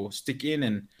your stick in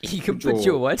and You can put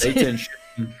your what? data and shit.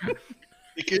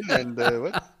 Chicken and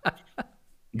what?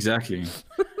 Exactly.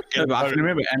 No, but I can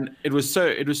remember, and it was so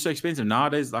expensive.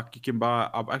 Nowadays, like you can buy.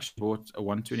 I've actually bought a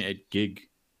 128 gig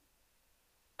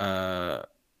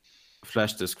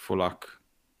flash disk for like,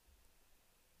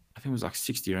 I think it was like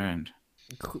 60 rand.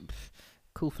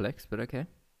 Cool flex, but okay.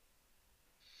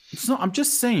 It's not. I'm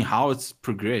just saying how it's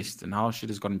progressed and how shit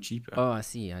has gotten cheaper. Oh, I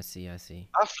see. I've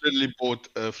literally bought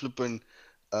a flippin'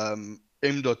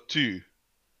 M.2,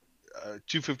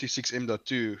 256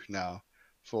 M.2 now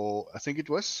for, I think it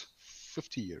was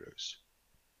 50 euros.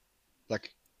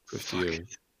 Like 50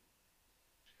 euros.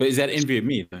 But is that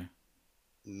NVMe though?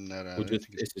 No, Or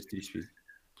just SSD speed?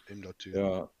 M.2.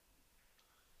 Yeah.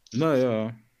 No,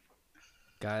 yeah.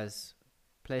 Guys,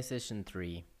 PlayStation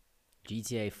 3,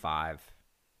 GTA 5.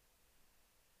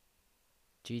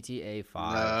 GTA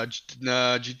 5.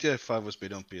 Nah, GTA 5 was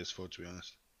better on PS4, to be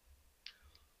honest.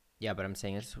 Yeah, but I'm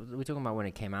saying we're talking about when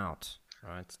it came out,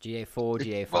 right? GTA 4,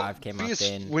 GTA 5 came out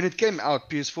then. When it came out,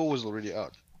 PS4 was already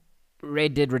out.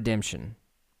 Red Dead Redemption.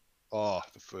 Oh,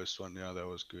 the first one, yeah, that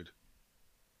was good.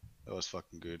 That was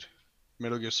fucking good.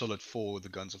 Metal Gear Solid 4 with the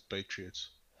Guns of Patriots.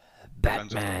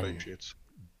 Guns of the Patriots.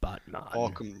 Batman.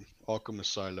 Arkham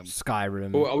Asylum.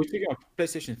 Skyrim. Oh, are we speaking of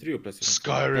PlayStation 3 or PlayStation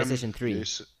 4? Skyrim. PlayStation 3.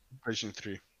 Yes, PlayStation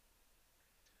 3.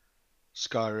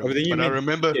 Skyrim. Oh, but then you I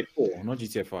remember. GTA 4, not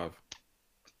GTA 5.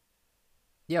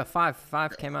 Yeah,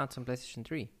 5 came out on PlayStation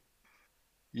 3.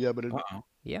 Yeah, but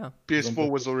yeah. PS4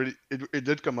 was already. It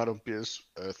did come out on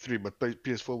PS3, but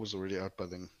PS4 was already out by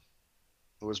then.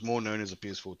 It was more known as a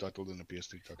PS4 title than a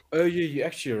PS3 title. Oh yeah, you're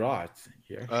actually right.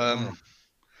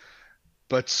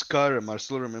 But Skyrim, I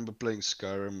still remember playing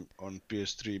Skyrim on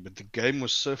PS3, but the game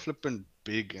was so flippin'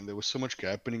 big and there was so much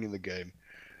happening in the game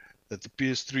that the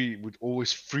PS3 would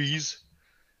always freeze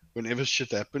whenever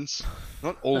shit happens.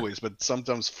 Not always, but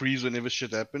sometimes freeze whenever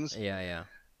shit happens. Yeah.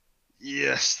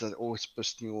 Yes, that always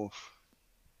pissed me off.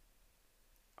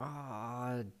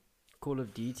 Call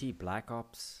of Duty, Black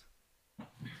Ops.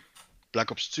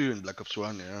 Black Ops 2 and Black Ops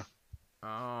 1, yeah.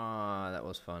 That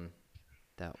was fun.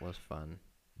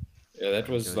 Yeah, that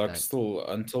was like still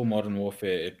until Modern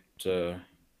Warfare.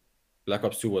 Black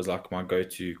Ops 2 was like my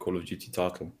go-to Call of Duty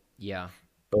title. Yeah.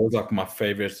 That was like my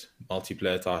favorite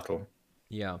multiplayer title.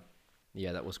 Yeah,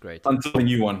 that was great. Until the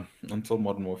new one, until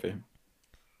Modern Warfare.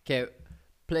 Okay,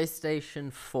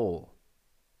 PlayStation 4.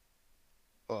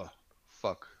 Oh,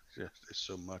 fuck. Yeah, there's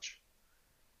so much.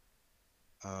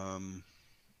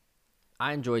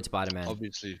 I enjoyed Spider-Man.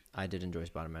 Obviously. I did enjoy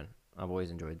Spider-Man. I've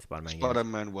always enjoyed Spider-Man games.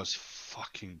 Spider-Man was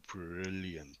fucking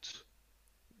brilliant.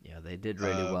 Yeah, they did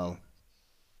really well.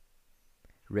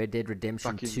 Red Dead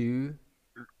Redemption 2.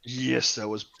 Yes, that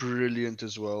was brilliant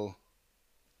as well.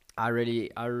 I really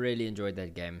enjoyed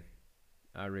that game.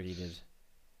 I really did.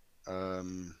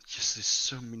 Just there's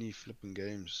so many flipping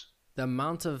games. The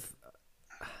amount of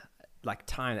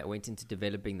time that went into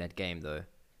developing that game though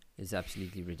is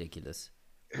absolutely ridiculous.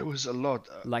 It was a lot.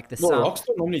 Like the sound.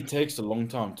 Rockstar normally takes a long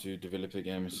time to develop the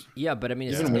games. Yeah, but I mean,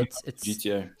 it's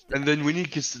GTA. And then when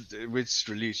it's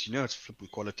released, it's flipping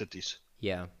qualities.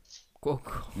 Yeah. Quite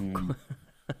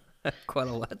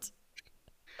a what?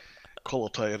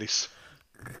 Qualities.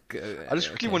 I just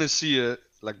quickly want to see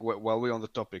while we're on the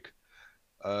topic,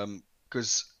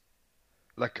 because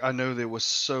I know there was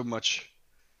so much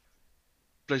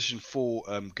PlayStation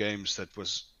 4 games that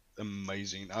was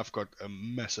amazing. I've got a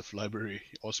massive library,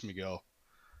 Os Miguel,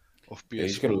 of PS4. Yeah,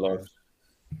 he's got a lot.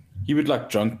 He would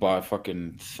drunk buy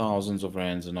fucking thousands of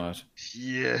rands a night.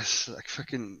 Yes,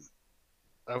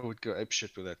 I would go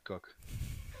apeshit with that cock.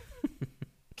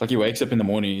 It's like he wakes up in the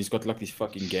morning, he's got these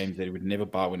fucking games that he would never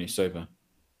buy when he's sober.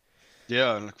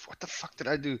 Yeah, I'm what the fuck did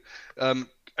I do?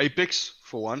 Apex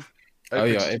for one.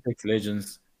 Apex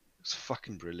Legends. It's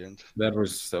fucking brilliant. That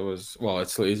was well, it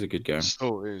still is a good game. It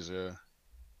still is, yeah.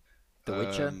 The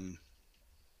Witcher.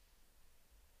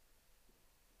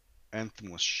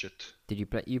 Anthem was shit. Did you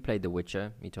play? You played The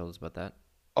Witcher. You told us about that.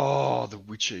 Oh, The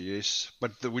Witcher, yes.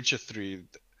 But The Witcher 3,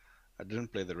 I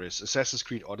didn't play the rest. Assassin's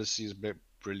Creed Odyssey is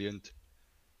brilliant.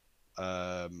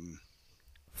 Fortnite.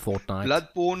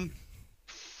 Bloodborne.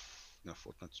 No,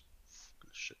 Fortnite's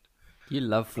shit. You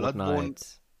love Bloodborne.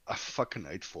 Fortnite. I fucking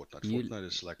hate Fortnite. Fortnite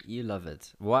is like. You love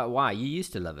it. Why? You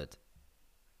used to love it.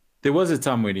 There was a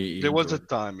time when he There was a enjoyed it.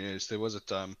 time, yes, there was a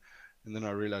time, and then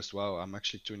I realized, wow, I'm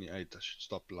actually 28. I should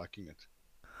stop liking it.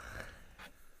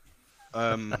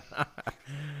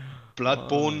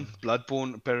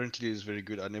 Bloodborne apparently is very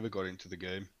good. I never got into the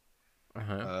game.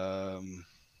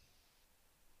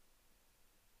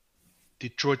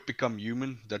 Detroit Become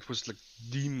Human. That was like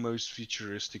the most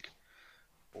futuristic,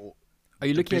 or Are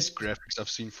you the looking best at? graphics I've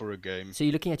seen for a game. So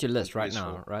you're looking at your list on right PS4.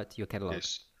 now, right? Your catalog.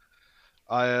 Yes,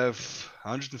 I have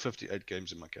 158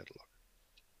 games in my catalog.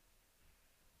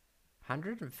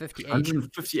 158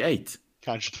 158.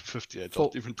 158. For-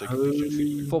 I'll even take a picture of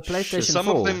it. for PlayStation Some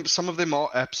 4. of them are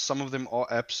apps. Some of them are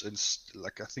apps, and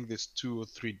like I think there's 2 or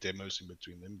 3 demos in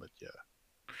between them. But yeah,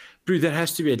 Bro, that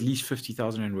has to be at least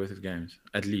 50,000 rand worth of games.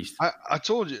 At least. I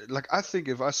told you. Like I think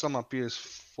if I sum up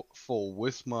PS4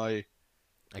 with my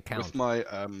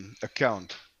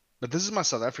account, but this is my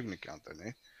South African account, then.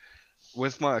 Eh?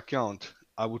 With my account,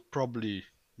 I would probably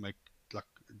make like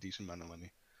a decent amount of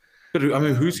money. But I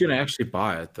mean, who's going to actually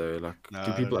buy it though? Like, No,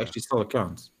 do I people don't know. actually sell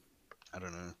accounts? I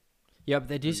don't know. Yeah, but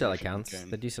they do Maybe sell if you accounts. can.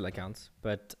 They do sell accounts,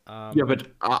 but Yeah,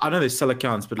 but I know they sell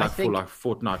accounts, but I like think- for like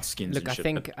Fortnite skins look, and I shit.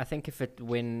 think if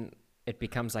when it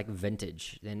becomes like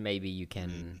vintage, then maybe you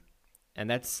can, and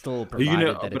that's still But, you provided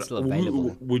know, that it's but still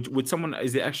available. would someone?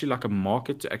 Is there actually like a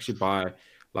market to actually buy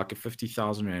like a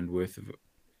 50,000 rand worth of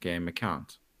game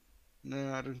account?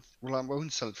 No, I don't. Well, I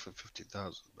won't sell it for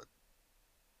 50,000, but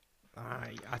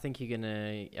I think you're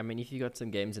gonna. I mean, if you got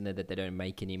some games in there that they don't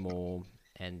make anymore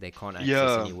and they can't access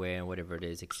Yeah. anywhere and whatever it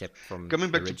is, except from coming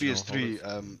the back to original PS3,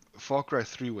 holders. Far Cry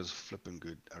 3 was flipping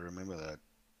good. I remember that.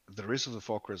 The rest of the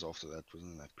Far Cry's after that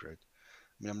wasn't that great.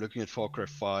 I mean, I'm looking at Far Cry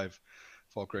 5,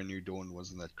 Far Cry New Dawn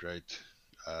wasn't that great.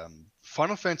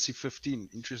 Final Fantasy 15,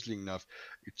 interestingly enough,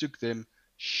 it took them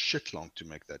shit long to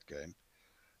make that game.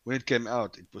 When it came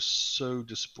out, it was so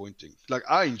disappointing. Like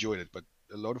I enjoyed it, but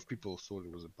a lot of people thought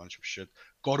it was a bunch of shit.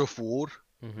 God of War,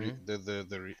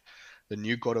 Mhm. the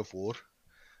new God of War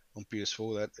on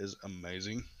PS4, that is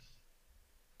amazing.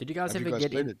 Did you guys Have you ever guys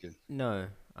get played in? it yet? No,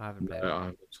 I haven't played it. I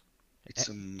haven't. It's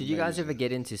Did you guys ever amazing.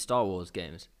 get into Star Wars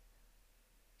games?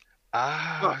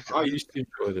 Ah, I used to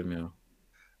enjoy them, yeah.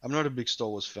 I'm not a big Star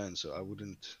Wars fan, so I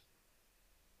wouldn't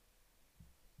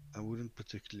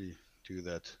particularly do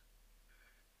that.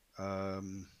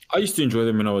 I used to enjoy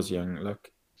them when I was young,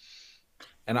 like,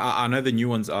 and I know the new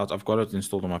one's out. I've got it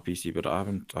installed on my PC, but I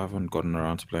haven't gotten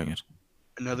around to playing it.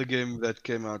 Another game that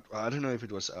came out, I don't know if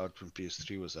it was out when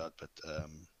PS3 was out, but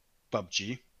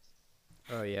PUBG.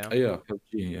 Oh yeah. Oh, yeah,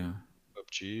 PUBG, yeah.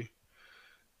 PUBG.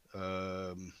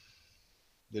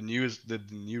 The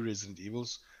new Resident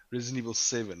Evil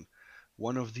 7,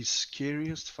 one of the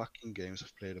scariest fucking games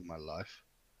I've played in my life.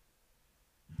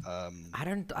 I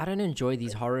don't enjoy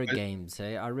these horror games.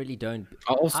 I really don't.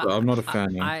 I'm not a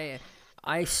fan. Yeah.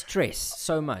 I stress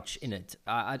so much in it.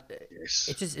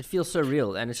 Yes. It feels so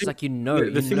real, and it's just like the thing you know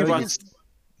about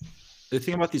the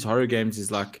thing about these horror games is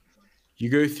like you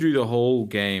go through the whole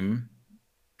game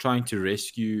trying to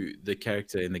rescue the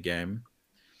character in the game,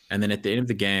 and then at the end of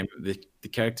the game, the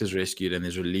character's rescued, and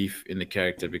there's relief in the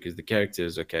character because the character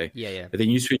is okay. Yeah. But then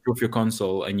you switch off your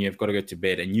console, and you've got to go to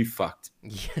bed, and you fucked.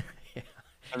 Yeah.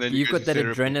 And then You've you go got to that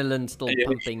therapy. adrenaline still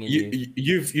pumping in you.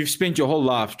 You've spent your whole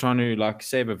life trying to like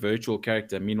save a virtual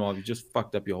character. Meanwhile, you just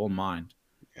fucked up your whole mind.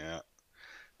 Yeah.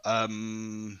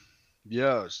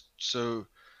 Yeah. So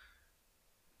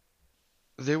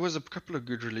there was a couple of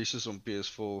good releases on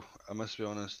PS4. I must be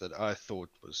honest that I thought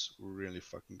was really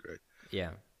fucking great.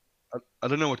 Yeah. I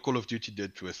don't know what Call of Duty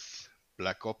did with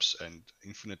Black Ops and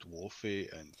Infinite Warfare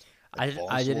and I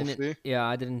Advanced didn't. Warfare. Yeah,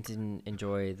 I didn't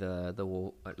enjoy the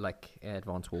war like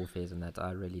Advanced Warfares and that.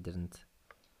 I really didn't.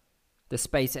 The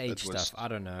space age was- stuff. I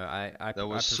don't know. I That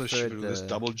was so preferred stupid. This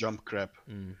double jump crap.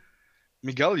 Mm.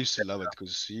 Miguel used to love it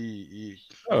because he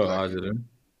Oh, like, I didn't.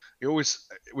 he always,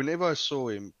 whenever I saw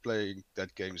him playing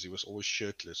that games, he was always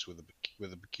shirtless with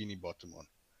a bikini bottom on.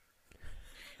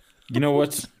 You know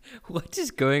what? What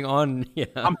is going on here?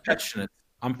 I'm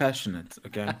passionate.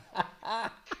 Okay.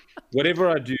 Whatever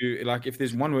I do, like if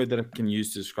there's one word that I can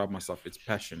use to describe myself, it's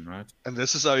passion, right? And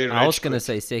this is how he I was rage gonna quit.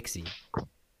 say sexy.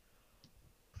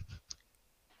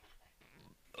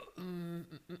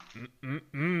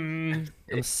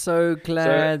 I'm so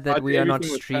glad I that do we are not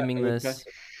everything with streaming with this.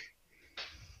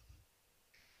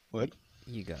 What?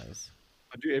 You guys.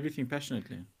 I do everything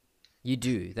passionately. You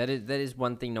do. That is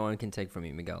one thing no one can take from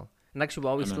you, Miguel. And actually,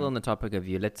 while we're still know. on the topic of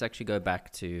you, let's actually go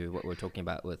back to what we're talking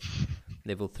about with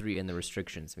level 3 and the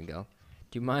restrictions, Miguel.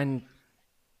 Do you mind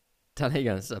telling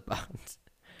us about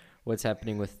what's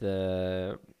happening with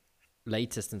the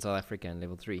latest in South Africa in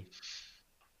level 3?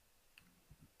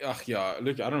 Yeah,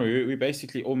 look, I don't know. We're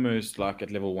basically almost like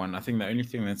at level 1. I think the only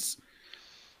thing that's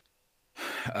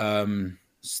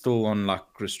still on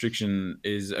like restriction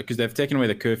is because they've taken away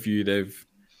the curfew.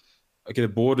 The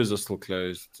borders are still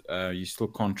closed. You still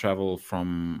can't travel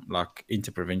from like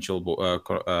interprovincial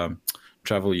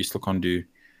travel. You still can't do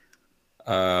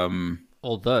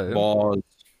Although bars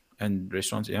and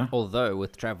restaurants. Yeah. Although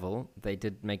with travel, they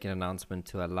did make an announcement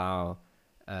to allow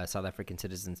South African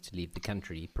citizens to leave the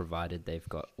country, provided they've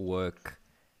got work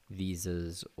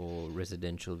visas or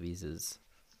residential visas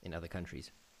in other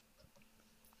countries.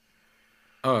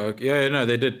 Oh yeah, no,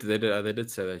 they did say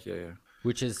that. Yeah.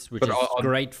 Which is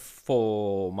great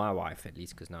for my wife at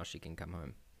least, because now she can come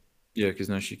home. Yeah, because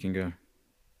now she can go.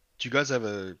 Do you guys have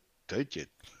a date yet?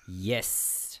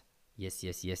 Yes,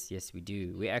 we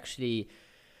do. We actually,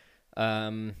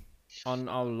 on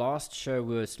our last show,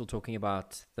 we were still talking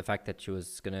about the fact that she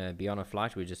was going to be on a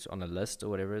flight. We were just on a list or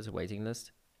whatever it is, a waiting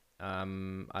list. I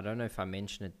don't know if I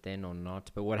mentioned it then or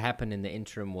not, but what happened in the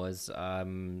interim was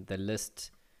the list,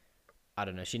 I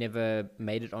don't know, she never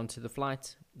made it onto the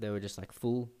flight. They were just like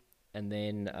full. And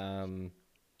then,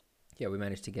 we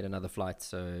managed to get another flight.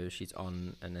 So she's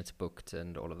on and it's booked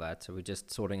and all of that. So we're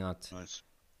just sorting out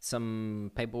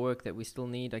some paperwork that we still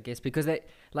need, I guess, because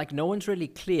no one's really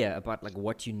clear about like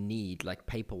what you need, like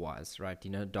paper wise, right?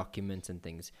 Documents and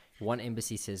things. One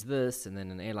embassy says this, and then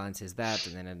an airline says that,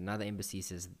 and then another embassy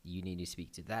says you need to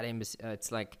speak to that embassy.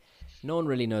 It's like no one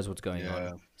really knows what's going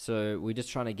on. So we're just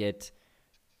trying to get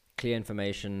clear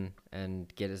information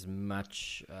and get as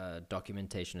much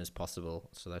documentation as possible,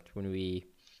 so that when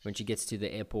she gets to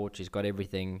the airport, she's got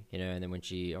everything, and then when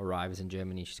she arrives in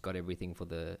Germany, she's got everything for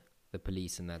the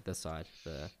police and this side,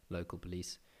 the local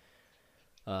police.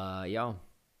 But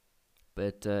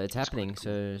it's happening.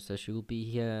 Cool. So she will be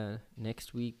here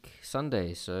next week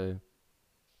Sunday. So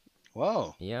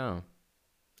wow, yeah,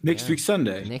 next week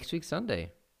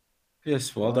Sunday.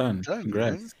 Yes, well done.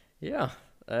 Congrats. Yeah.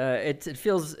 It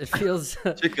feels check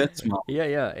that smile.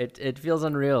 Yeah, it feels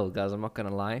unreal, guys. I'm not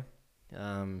gonna lie.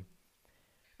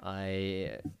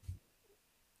 I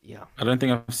don't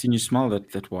think I've seen you smile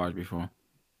that wide before.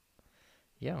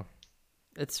 Yeah,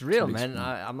 it's real, man.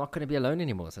 I'm not going to be alone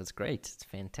anymore, so it's great. It's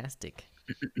fantastic.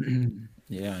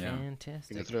 Yeah. Fantastic.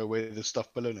 You're going to throw away the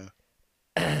stuffed pillow now?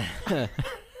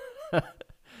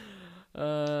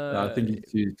 I think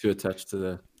you're too attached to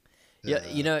the... Yeah,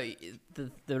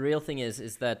 the real thing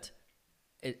is that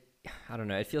I don't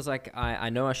know. It feels like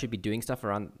I know I should be doing stuff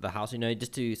around the house,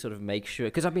 just to sort of make sure,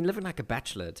 because I've been living like a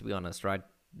bachelor, to be honest, right,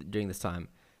 during this time.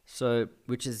 So,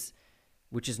 which is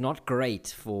not great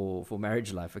for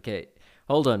marriage life. Okay,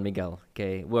 hold on, Miguel.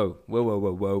 Okay, whoa. Where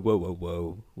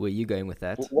are you going with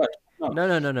that? What? No.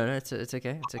 It's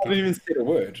okay. It's okay. I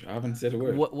haven't said a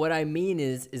word. What I mean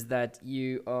is that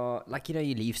you are like, you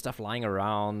leave stuff lying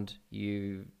around.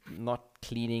 You not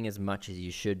cleaning as much as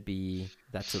you should be.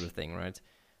 That sort of thing, right?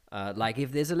 Like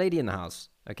if there's a lady in the house,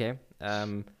 okay.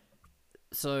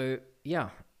 So yeah,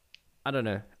 I don't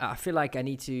know. I feel like I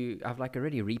need to. I've like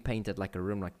already repainted like a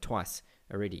room like twice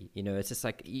already. It's just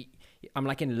like I'm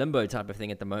like in limbo type of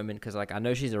thing at the moment, because like I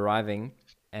know she's arriving,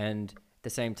 and at the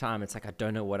same time it's like I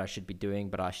don't know what I should be doing,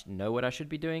 but I know what I should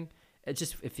be doing. It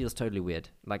feels totally weird.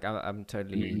 Like I'm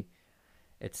totally,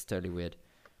 it's totally weird.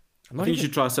 I think you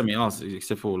should try something else,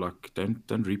 except for like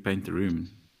don't repaint the room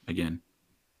again.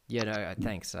 Yeah, no,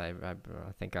 thanks. I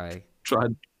think I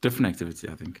tried different activity.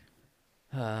 I think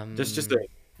just a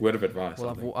word of advice.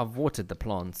 Well, I've watered the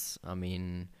plants. I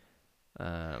mean,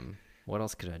 what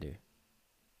else could I do?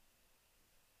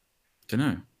 Don't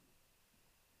know.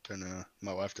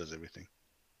 My wife does everything.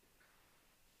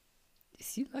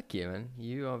 Is you lucky, man?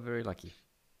 You are very lucky.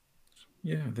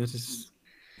 Yeah, that is.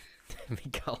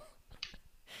 Miguel.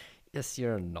 Yes,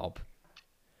 you're a knob.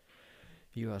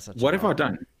 You are such. What have I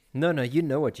done? No, you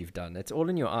know what you've done. It's all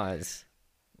in your eyes,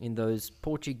 in those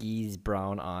Portuguese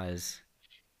brown eyes.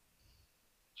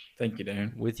 Thank you,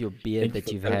 Dan. With your beard that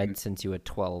you've had since you were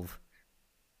 12.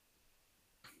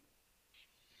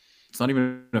 It's not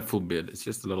even a full beard. It's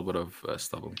just a little bit of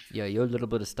stubble. Yeah, your little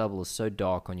bit of stubble is so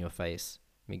dark on your face.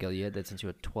 Miguel, you had that since you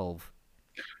were 12.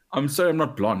 I'm sorry, I'm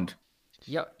not blonde.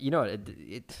 Yeah,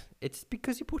 it's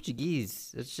because you're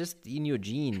Portuguese. It's just in your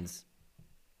genes.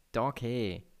 Dark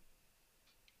hair.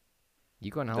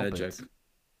 You can't help it. Joke.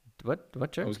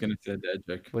 What joke? I was going to say a dad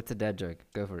joke. What's a dad joke?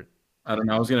 Go for it. I don't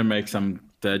know. I was going to make some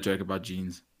dad joke about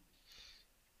jeans.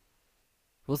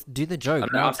 Well, do the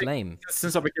joke. Now it's lame.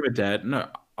 Since I became a dad, no,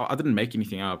 I didn't make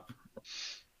anything up.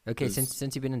 Okay, since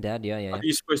you've been a dad, yeah.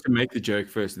 You're supposed to make the joke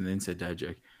first and then say dad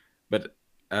joke. But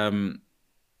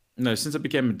no, since I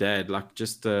became a dad, like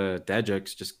just dad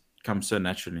jokes just come so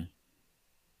naturally.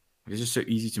 It's just so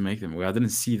easy to make them. Where I didn't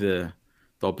see the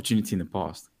opportunity in the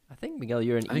past. I think, Miguel,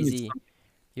 you're an I think it's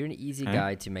easy Huh?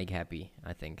 guy to make happy.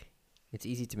 I think it's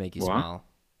easy to make you What? smile.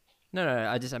 No,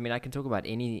 I mean, I can talk about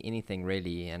anything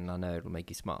really, and I know it'll make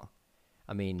you smile.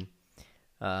 I mean,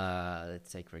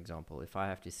 let's take for example, if I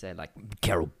have to say like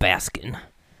Carol Baskin.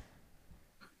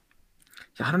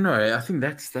 I don't know. I think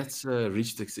that's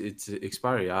reached its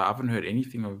expiry. I haven't heard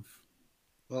anything of.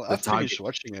 Well, The I finished Tiger.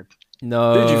 watching it.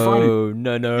 No, Did you find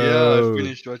no. Yeah, I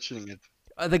finished watching it.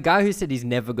 The guy who said he's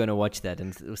never gonna watch that,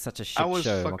 and it was such a shit I was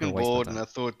show. I'm not gonna fucking waste my bored, time. and I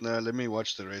thought, no, let me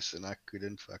watch the rest, and I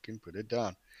couldn't fucking put it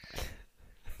down.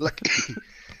 Like,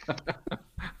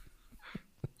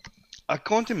 I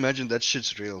can't imagine that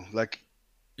shit's real. Like,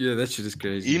 Yeah, that shit is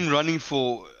crazy. him running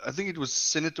for, I think it was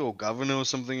senator or governor or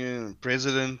something, and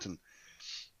president, and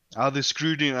how they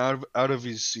screwed him out of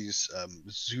his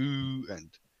zoo, and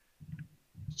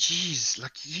jeez,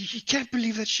 like you can't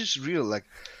believe that shit's real. Like,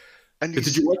 and But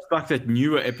did you watch like that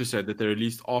newer episode that they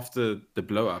released after the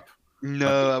blow up?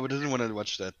 No, I didn't want to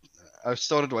watch that. I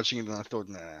started watching it and I thought,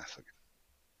 nah, fuck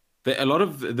it. A lot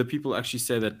of the people actually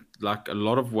say that like a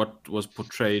lot of what was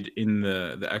portrayed in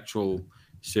the actual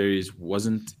series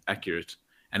wasn't accurate,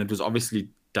 and it was obviously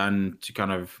done to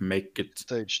kind of make it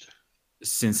Staged.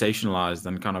 sensationalized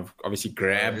and kind of obviously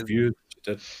grab it- viewers.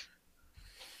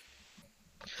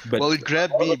 But Well, it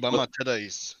grabbed me by my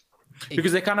titties.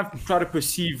 because they kind of try to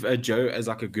perceive Joe as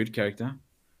like a good character,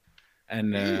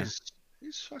 and He's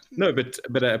fucking. no, but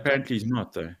apparently he's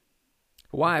not though.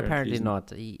 Why? Apparently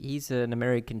Apparently he's- not.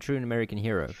 He's an true American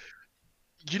hero.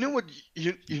 You know what?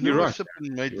 You You're know right. what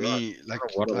flipping made You're me like?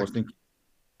 What I like was thinking.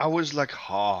 I was like,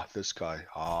 this guy,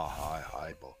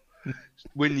 hi, bro.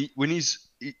 when his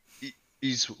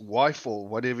wife or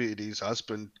whatever it is,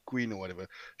 husband, queen or whatever,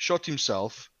 shot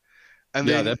himself, and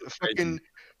Yeah, then that's fucking crazy.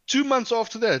 2 months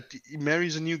after that, he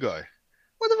marries a new guy.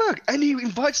 What the fuck? And he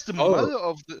invites the Oh. mother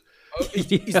of the.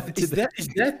 Is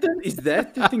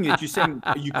that the thing that you're saying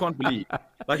you can't believe?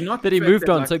 Like not That he the fact moved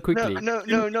that, on like, so quickly.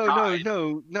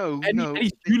 No. And in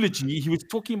his eulogy, he was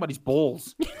talking about his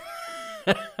balls.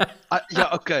 Yeah,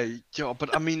 okay, yeah,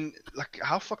 but I mean, like,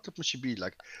 how fucked up must you be?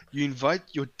 Like, you invite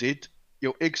your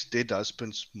ex-dead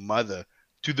husband's mother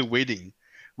to the wedding,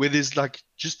 where there's like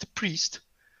just the priest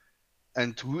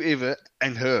and whoever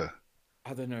and her.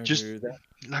 I don't know. Just- dude.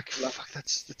 Like, fuck,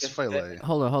 that's fail. Eh?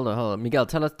 Hold on. Miguel,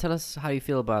 tell us how you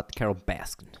feel about Carol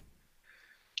Baskin.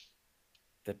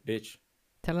 That bitch.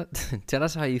 Tell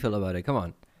us how you feel about it. Come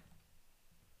on.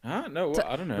 Huh? No, So,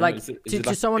 I don't know. Like Is it to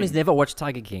like someone who's thing? never watched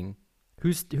Tiger King,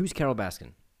 who's Carol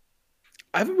Baskin?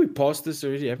 Haven't we passed this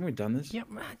already? Haven't we done this? Yeah,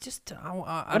 man, just I don't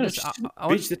know. just She's a I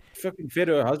want- bitch that fucking fed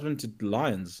her husband to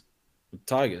lions, with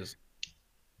tigers.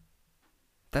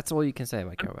 that's all you can say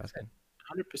about Carol Baskin.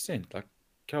 100%. Like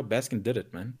Carol Baskin did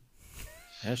it, man.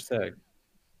 Hashtag.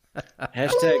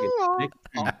 Hashtag it.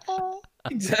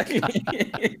 Exactly.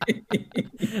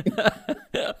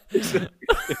 Exactly.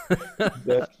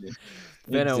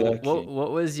 Benno, Exactly.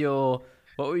 what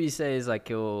would you say is like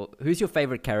who's your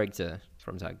favorite character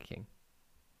from Tiger King?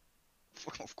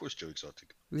 Of course, Joe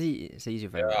Exotic. He's your Yeah,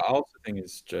 favorite. I also think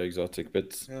it's Joe Exotic,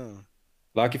 but Yeah.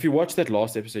 like if you watch that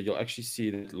last episode, you'll actually see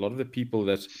that a lot of the people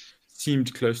that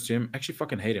seemed close to him actually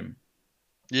fucking hate him.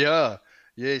 Yeah.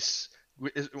 Yes.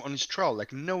 On his trial,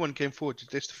 like no one came forward to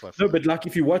testify. For No, him. but like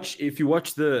if you watch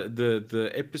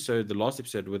the episode, the last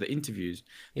episode with the interviews,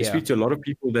 they Yeah. speak to a lot of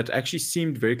people that actually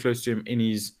seemed very close to him in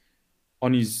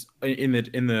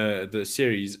the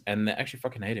series, and they actually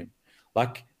fucking hate him.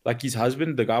 Like his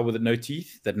husband, the guy with no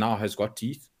teeth that now has got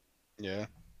teeth. Yeah.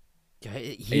 Yeah,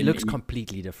 he And looks he-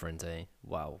 completely different, eh?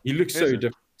 Wow. He looks so Is it?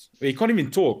 different. He can't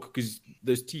even talk because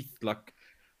those teeth like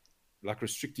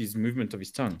restrict his movement of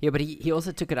his tongue. Yeah, but he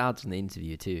also took it out in the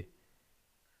interview too.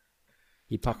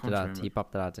 He popped it can't out. remember. He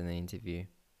popped it out in the interview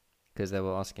because they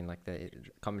were asking like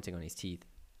commenting on his teeth.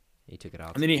 He took it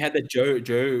out. And then he had that Joe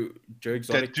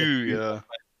Exotic Tattoo. Yeah.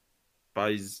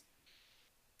 by his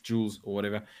jewels or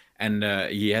whatever, and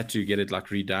he had to get it like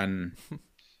redone.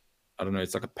 I don't know.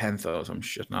 It's like a panther or some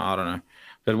shit. No, I don't know,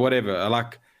 but whatever.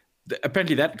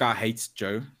 Apparently that guy hates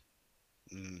Joe.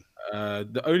 Mm.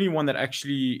 The only one that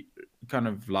actually kind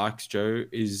of likes Joe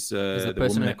is the person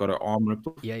woman who- that got her arm ripped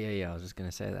off. Yeah. I was just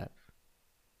gonna say that.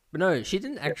 But no, she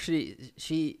didn't actually.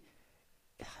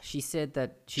 She said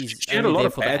that she's She had a only lot there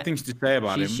of for bad things to say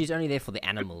about him. She's only there for the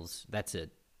animals. That's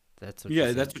it. That's what. she Yeah,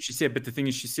 said. that's what she said. But the thing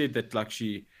is, she said that like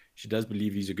she does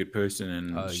believe he's a good person,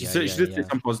 and Oh, she yeah, said yeah, she did say yeah.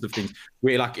 some positive things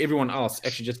where like everyone else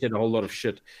actually just said a whole lot of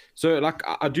shit. So like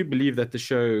I do believe that the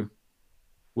show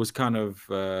was kind of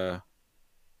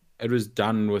it was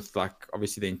done with like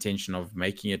obviously the intention of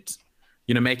making it,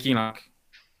 making like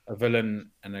a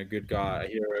villain and a good guy, a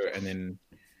hero, and then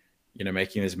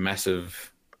making this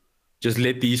massive. Just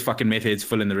let these fucking meth heads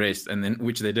fill in the rest, and then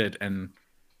which they did, and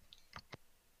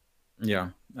yeah,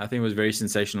 I think it was very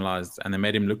sensationalized, and they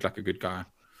made him look like a good guy,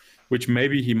 which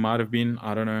maybe he might have been.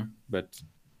 I don't know, but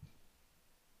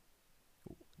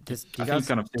do you guys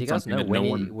know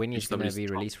when he's going to be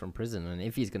released from prison, and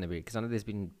if he's going to be? Because I know there's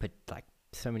been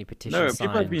so many petitions. No, signed.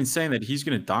 People have been saying that he's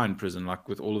going to die in prison, like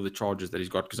with all of the charges that he's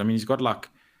got. Because I mean, he's got like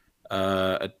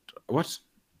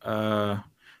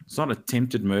it's not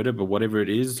attempted murder, but whatever it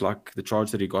is, like the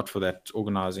charge that he got for that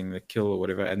organizing the kill or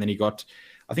whatever, and then he got,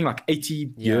 I think, like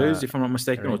 80 years, if I'm not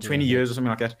mistaken, or 20 years or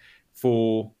something like that,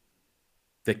 for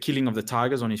the killing of the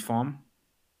tigers on his farm.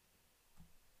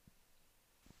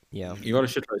 Yeah, he got a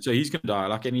shitload, so he's gonna die.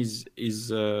 Like, and he's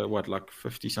what, like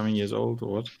 50 something years old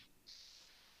or what?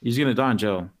 He's gonna die in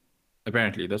jail.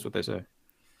 Apparently, that's what they say.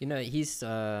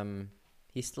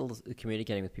 He's still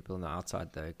communicating with people on the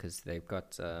outside though, because they've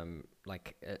got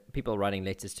people writing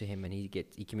letters to him, and he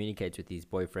communicates with his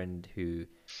boyfriend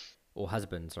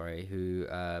husband, who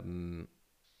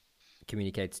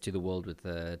communicates to the world with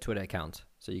a Twitter account.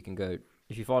 So you can go,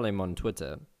 if you follow him on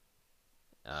Twitter.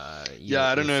 I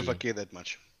don't know if I care that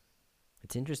much.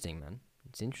 It's interesting, man.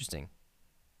 It's interesting.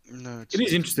 No, it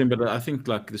is interesting, but I think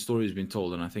like the story has been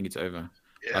told, and I think it's over.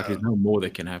 Yeah. Like there's no more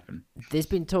that can happen. There's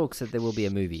been talks that there will be a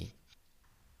movie.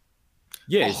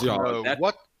 Yes,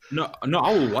 what? No,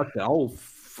 I will watch that.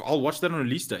 I'll watch that on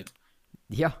release date.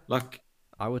 Yeah, like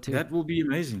I will too. That will be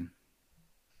amazing.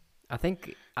 I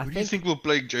think. Do you think we'll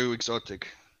play Joe Exotic?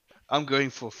 I'm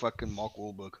going for fucking Mark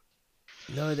Wahlberg.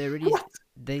 No, they already. What?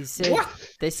 They said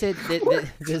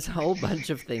that there's a whole bunch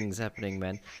of things happening,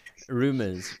 man.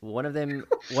 Rumors. One of them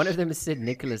said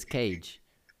Nicolas Cage.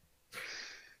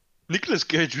 Nicolas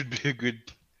Cage would be a good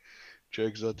Joe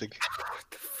Exotic. What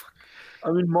the fuck?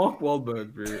 I mean, Mark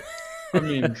Wahlberg, bro. I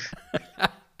mean,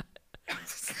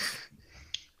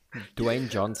 Dwayne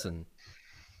Johnson.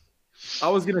 I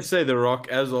was gonna say The Rock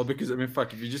as well, because I mean,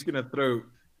 fuck, if you're just gonna throw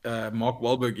Mark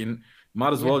Wahlberg in,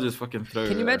 might as well just fucking throw.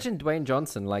 Can you imagine Dwayne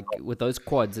Johnson like with those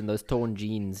quads and those torn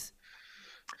jeans?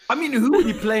 I mean, who would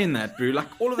he play in that, bro? Like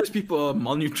all of those people are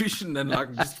malnutrition and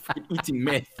like just fucking eating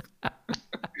meth.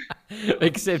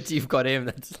 Except you've got him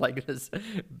that's like this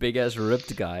big ass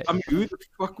ripped guy. I mean, who the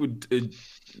fuck would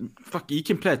he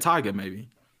can play a tiger maybe.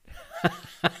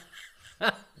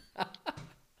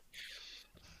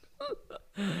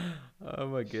 Oh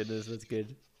my goodness, that's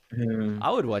good. I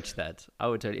would watch that. I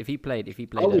would totally, if he played.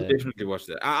 I would definitely watch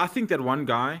that. I think that one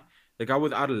guy, the guy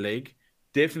without a leg,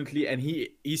 definitely, and he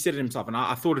said it himself, and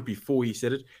I thought it before he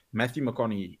said it. Matthew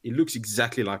McConaughey, it looks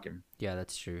exactly like him. Yeah,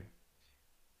 that's true.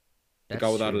 The guy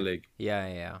without a leg.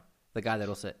 Yeah. The guy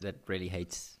that really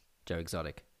hates Joe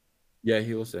Exotic. Yeah,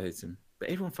 he also hates him. But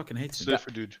everyone fucking hates him.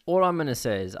 Surfer dude. All I'm gonna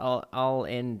say is I'll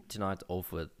end tonight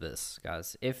off with this,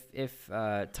 guys. If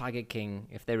Tiger King,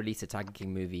 if they release a Tiger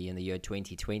King movie in the year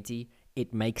 2020,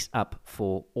 it makes up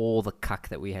for all the cuck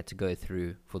that we had to go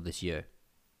through for this year.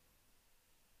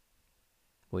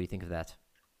 What do you think of that?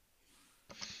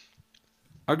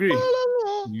 I agree.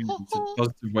 It's a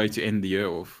positive way to end the year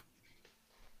off.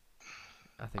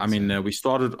 I mean, we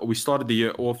started the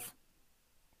year off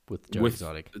with Joe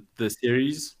Exotic, the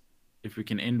series. If we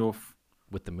can end off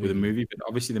with the movie, but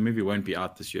obviously the movie won't be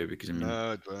out this year because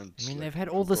no, it won't. I mean, they've had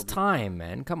all this time,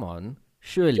 man. Come on,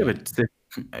 surely. Yeah, but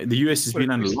the US has been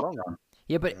under lockdown.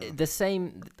 Yeah, but the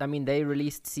same. I mean, they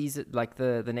released season like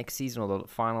the next season or the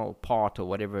final part or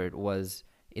whatever it was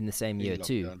in the same year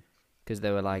too, because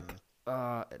they were like,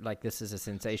 this is a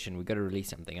sensation. We got to release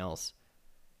something else,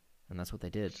 and that's what they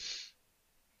did.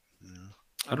 Yeah.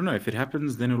 I don't know if it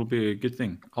happens, then it'll be a good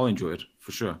thing. I'll enjoy it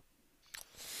for sure.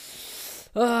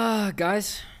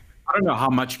 Guys, I don't know how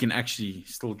much you can actually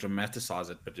still dramatize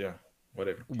it, but yeah,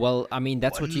 whatever. Well, I mean,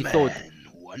 that's one what you man, thought.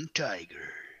 One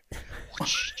tiger.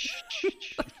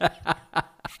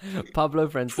 Pablo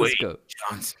Francisco.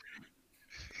 Johnson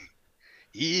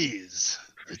is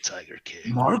the Tiger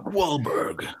King. Mark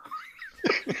Wahlberg.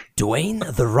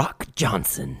 Dwayne The Rock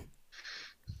Johnson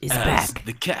is as back.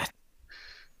 The cat.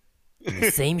 The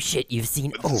same shit you've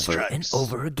seen over and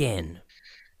over again.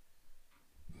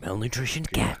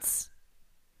 Malnutritioned cats.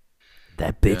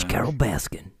 That bitch Carol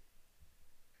Baskin.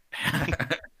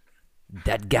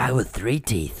 That guy with 3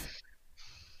 teeth.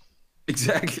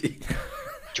 Exactly.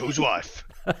 Joe's wife.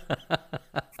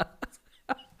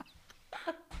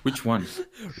 Which one?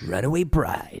 Runaway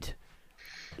Bride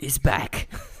is back.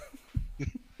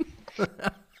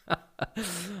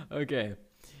 Okay.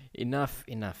 Enough.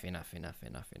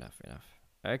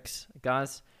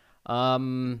 Guys,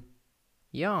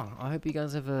 Yeah, I hope you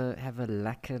guys have a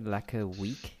lacquer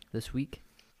week this week.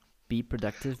 Be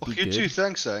productive. Be you good. too.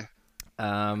 Thanks,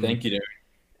 Thank you, Derek.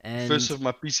 And First of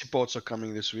my PC parts are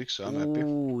coming this week, so I'm happy.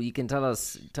 you can tell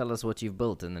us what you've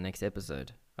built in the next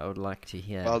episode. I would like to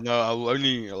hear. Well, no, I'll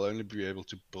only be able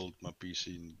to build my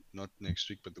PC not next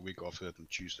week, but the week after that on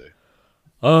Tuesday.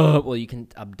 Oh, well, you can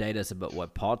update us about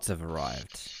what parts have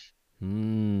arrived.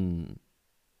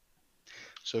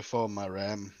 So far, my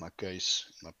RAM, my case,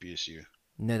 my PSU.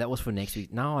 No, that was for next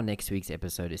week. Now our next week's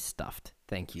episode is stuffed.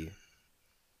 Thank you.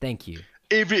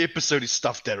 Every episode is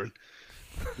stuffed, Darren.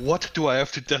 What do I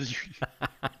have to tell you?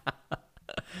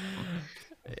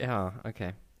 Yeah,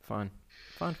 okay. Fine.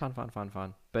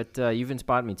 But you've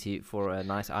inspired me for a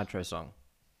nice outro song.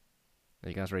 Are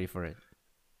you guys ready for it?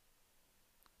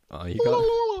 Are you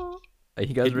guys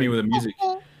Hit ready? me with the music.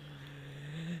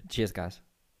 Cheers, guys.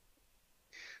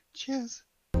 Cheers.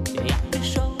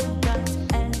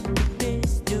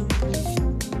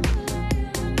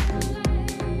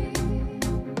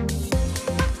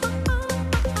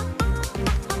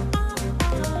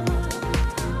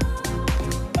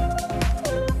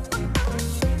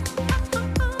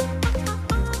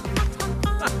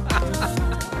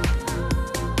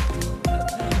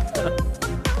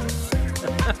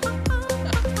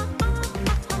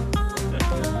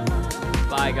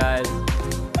 Bye, guys.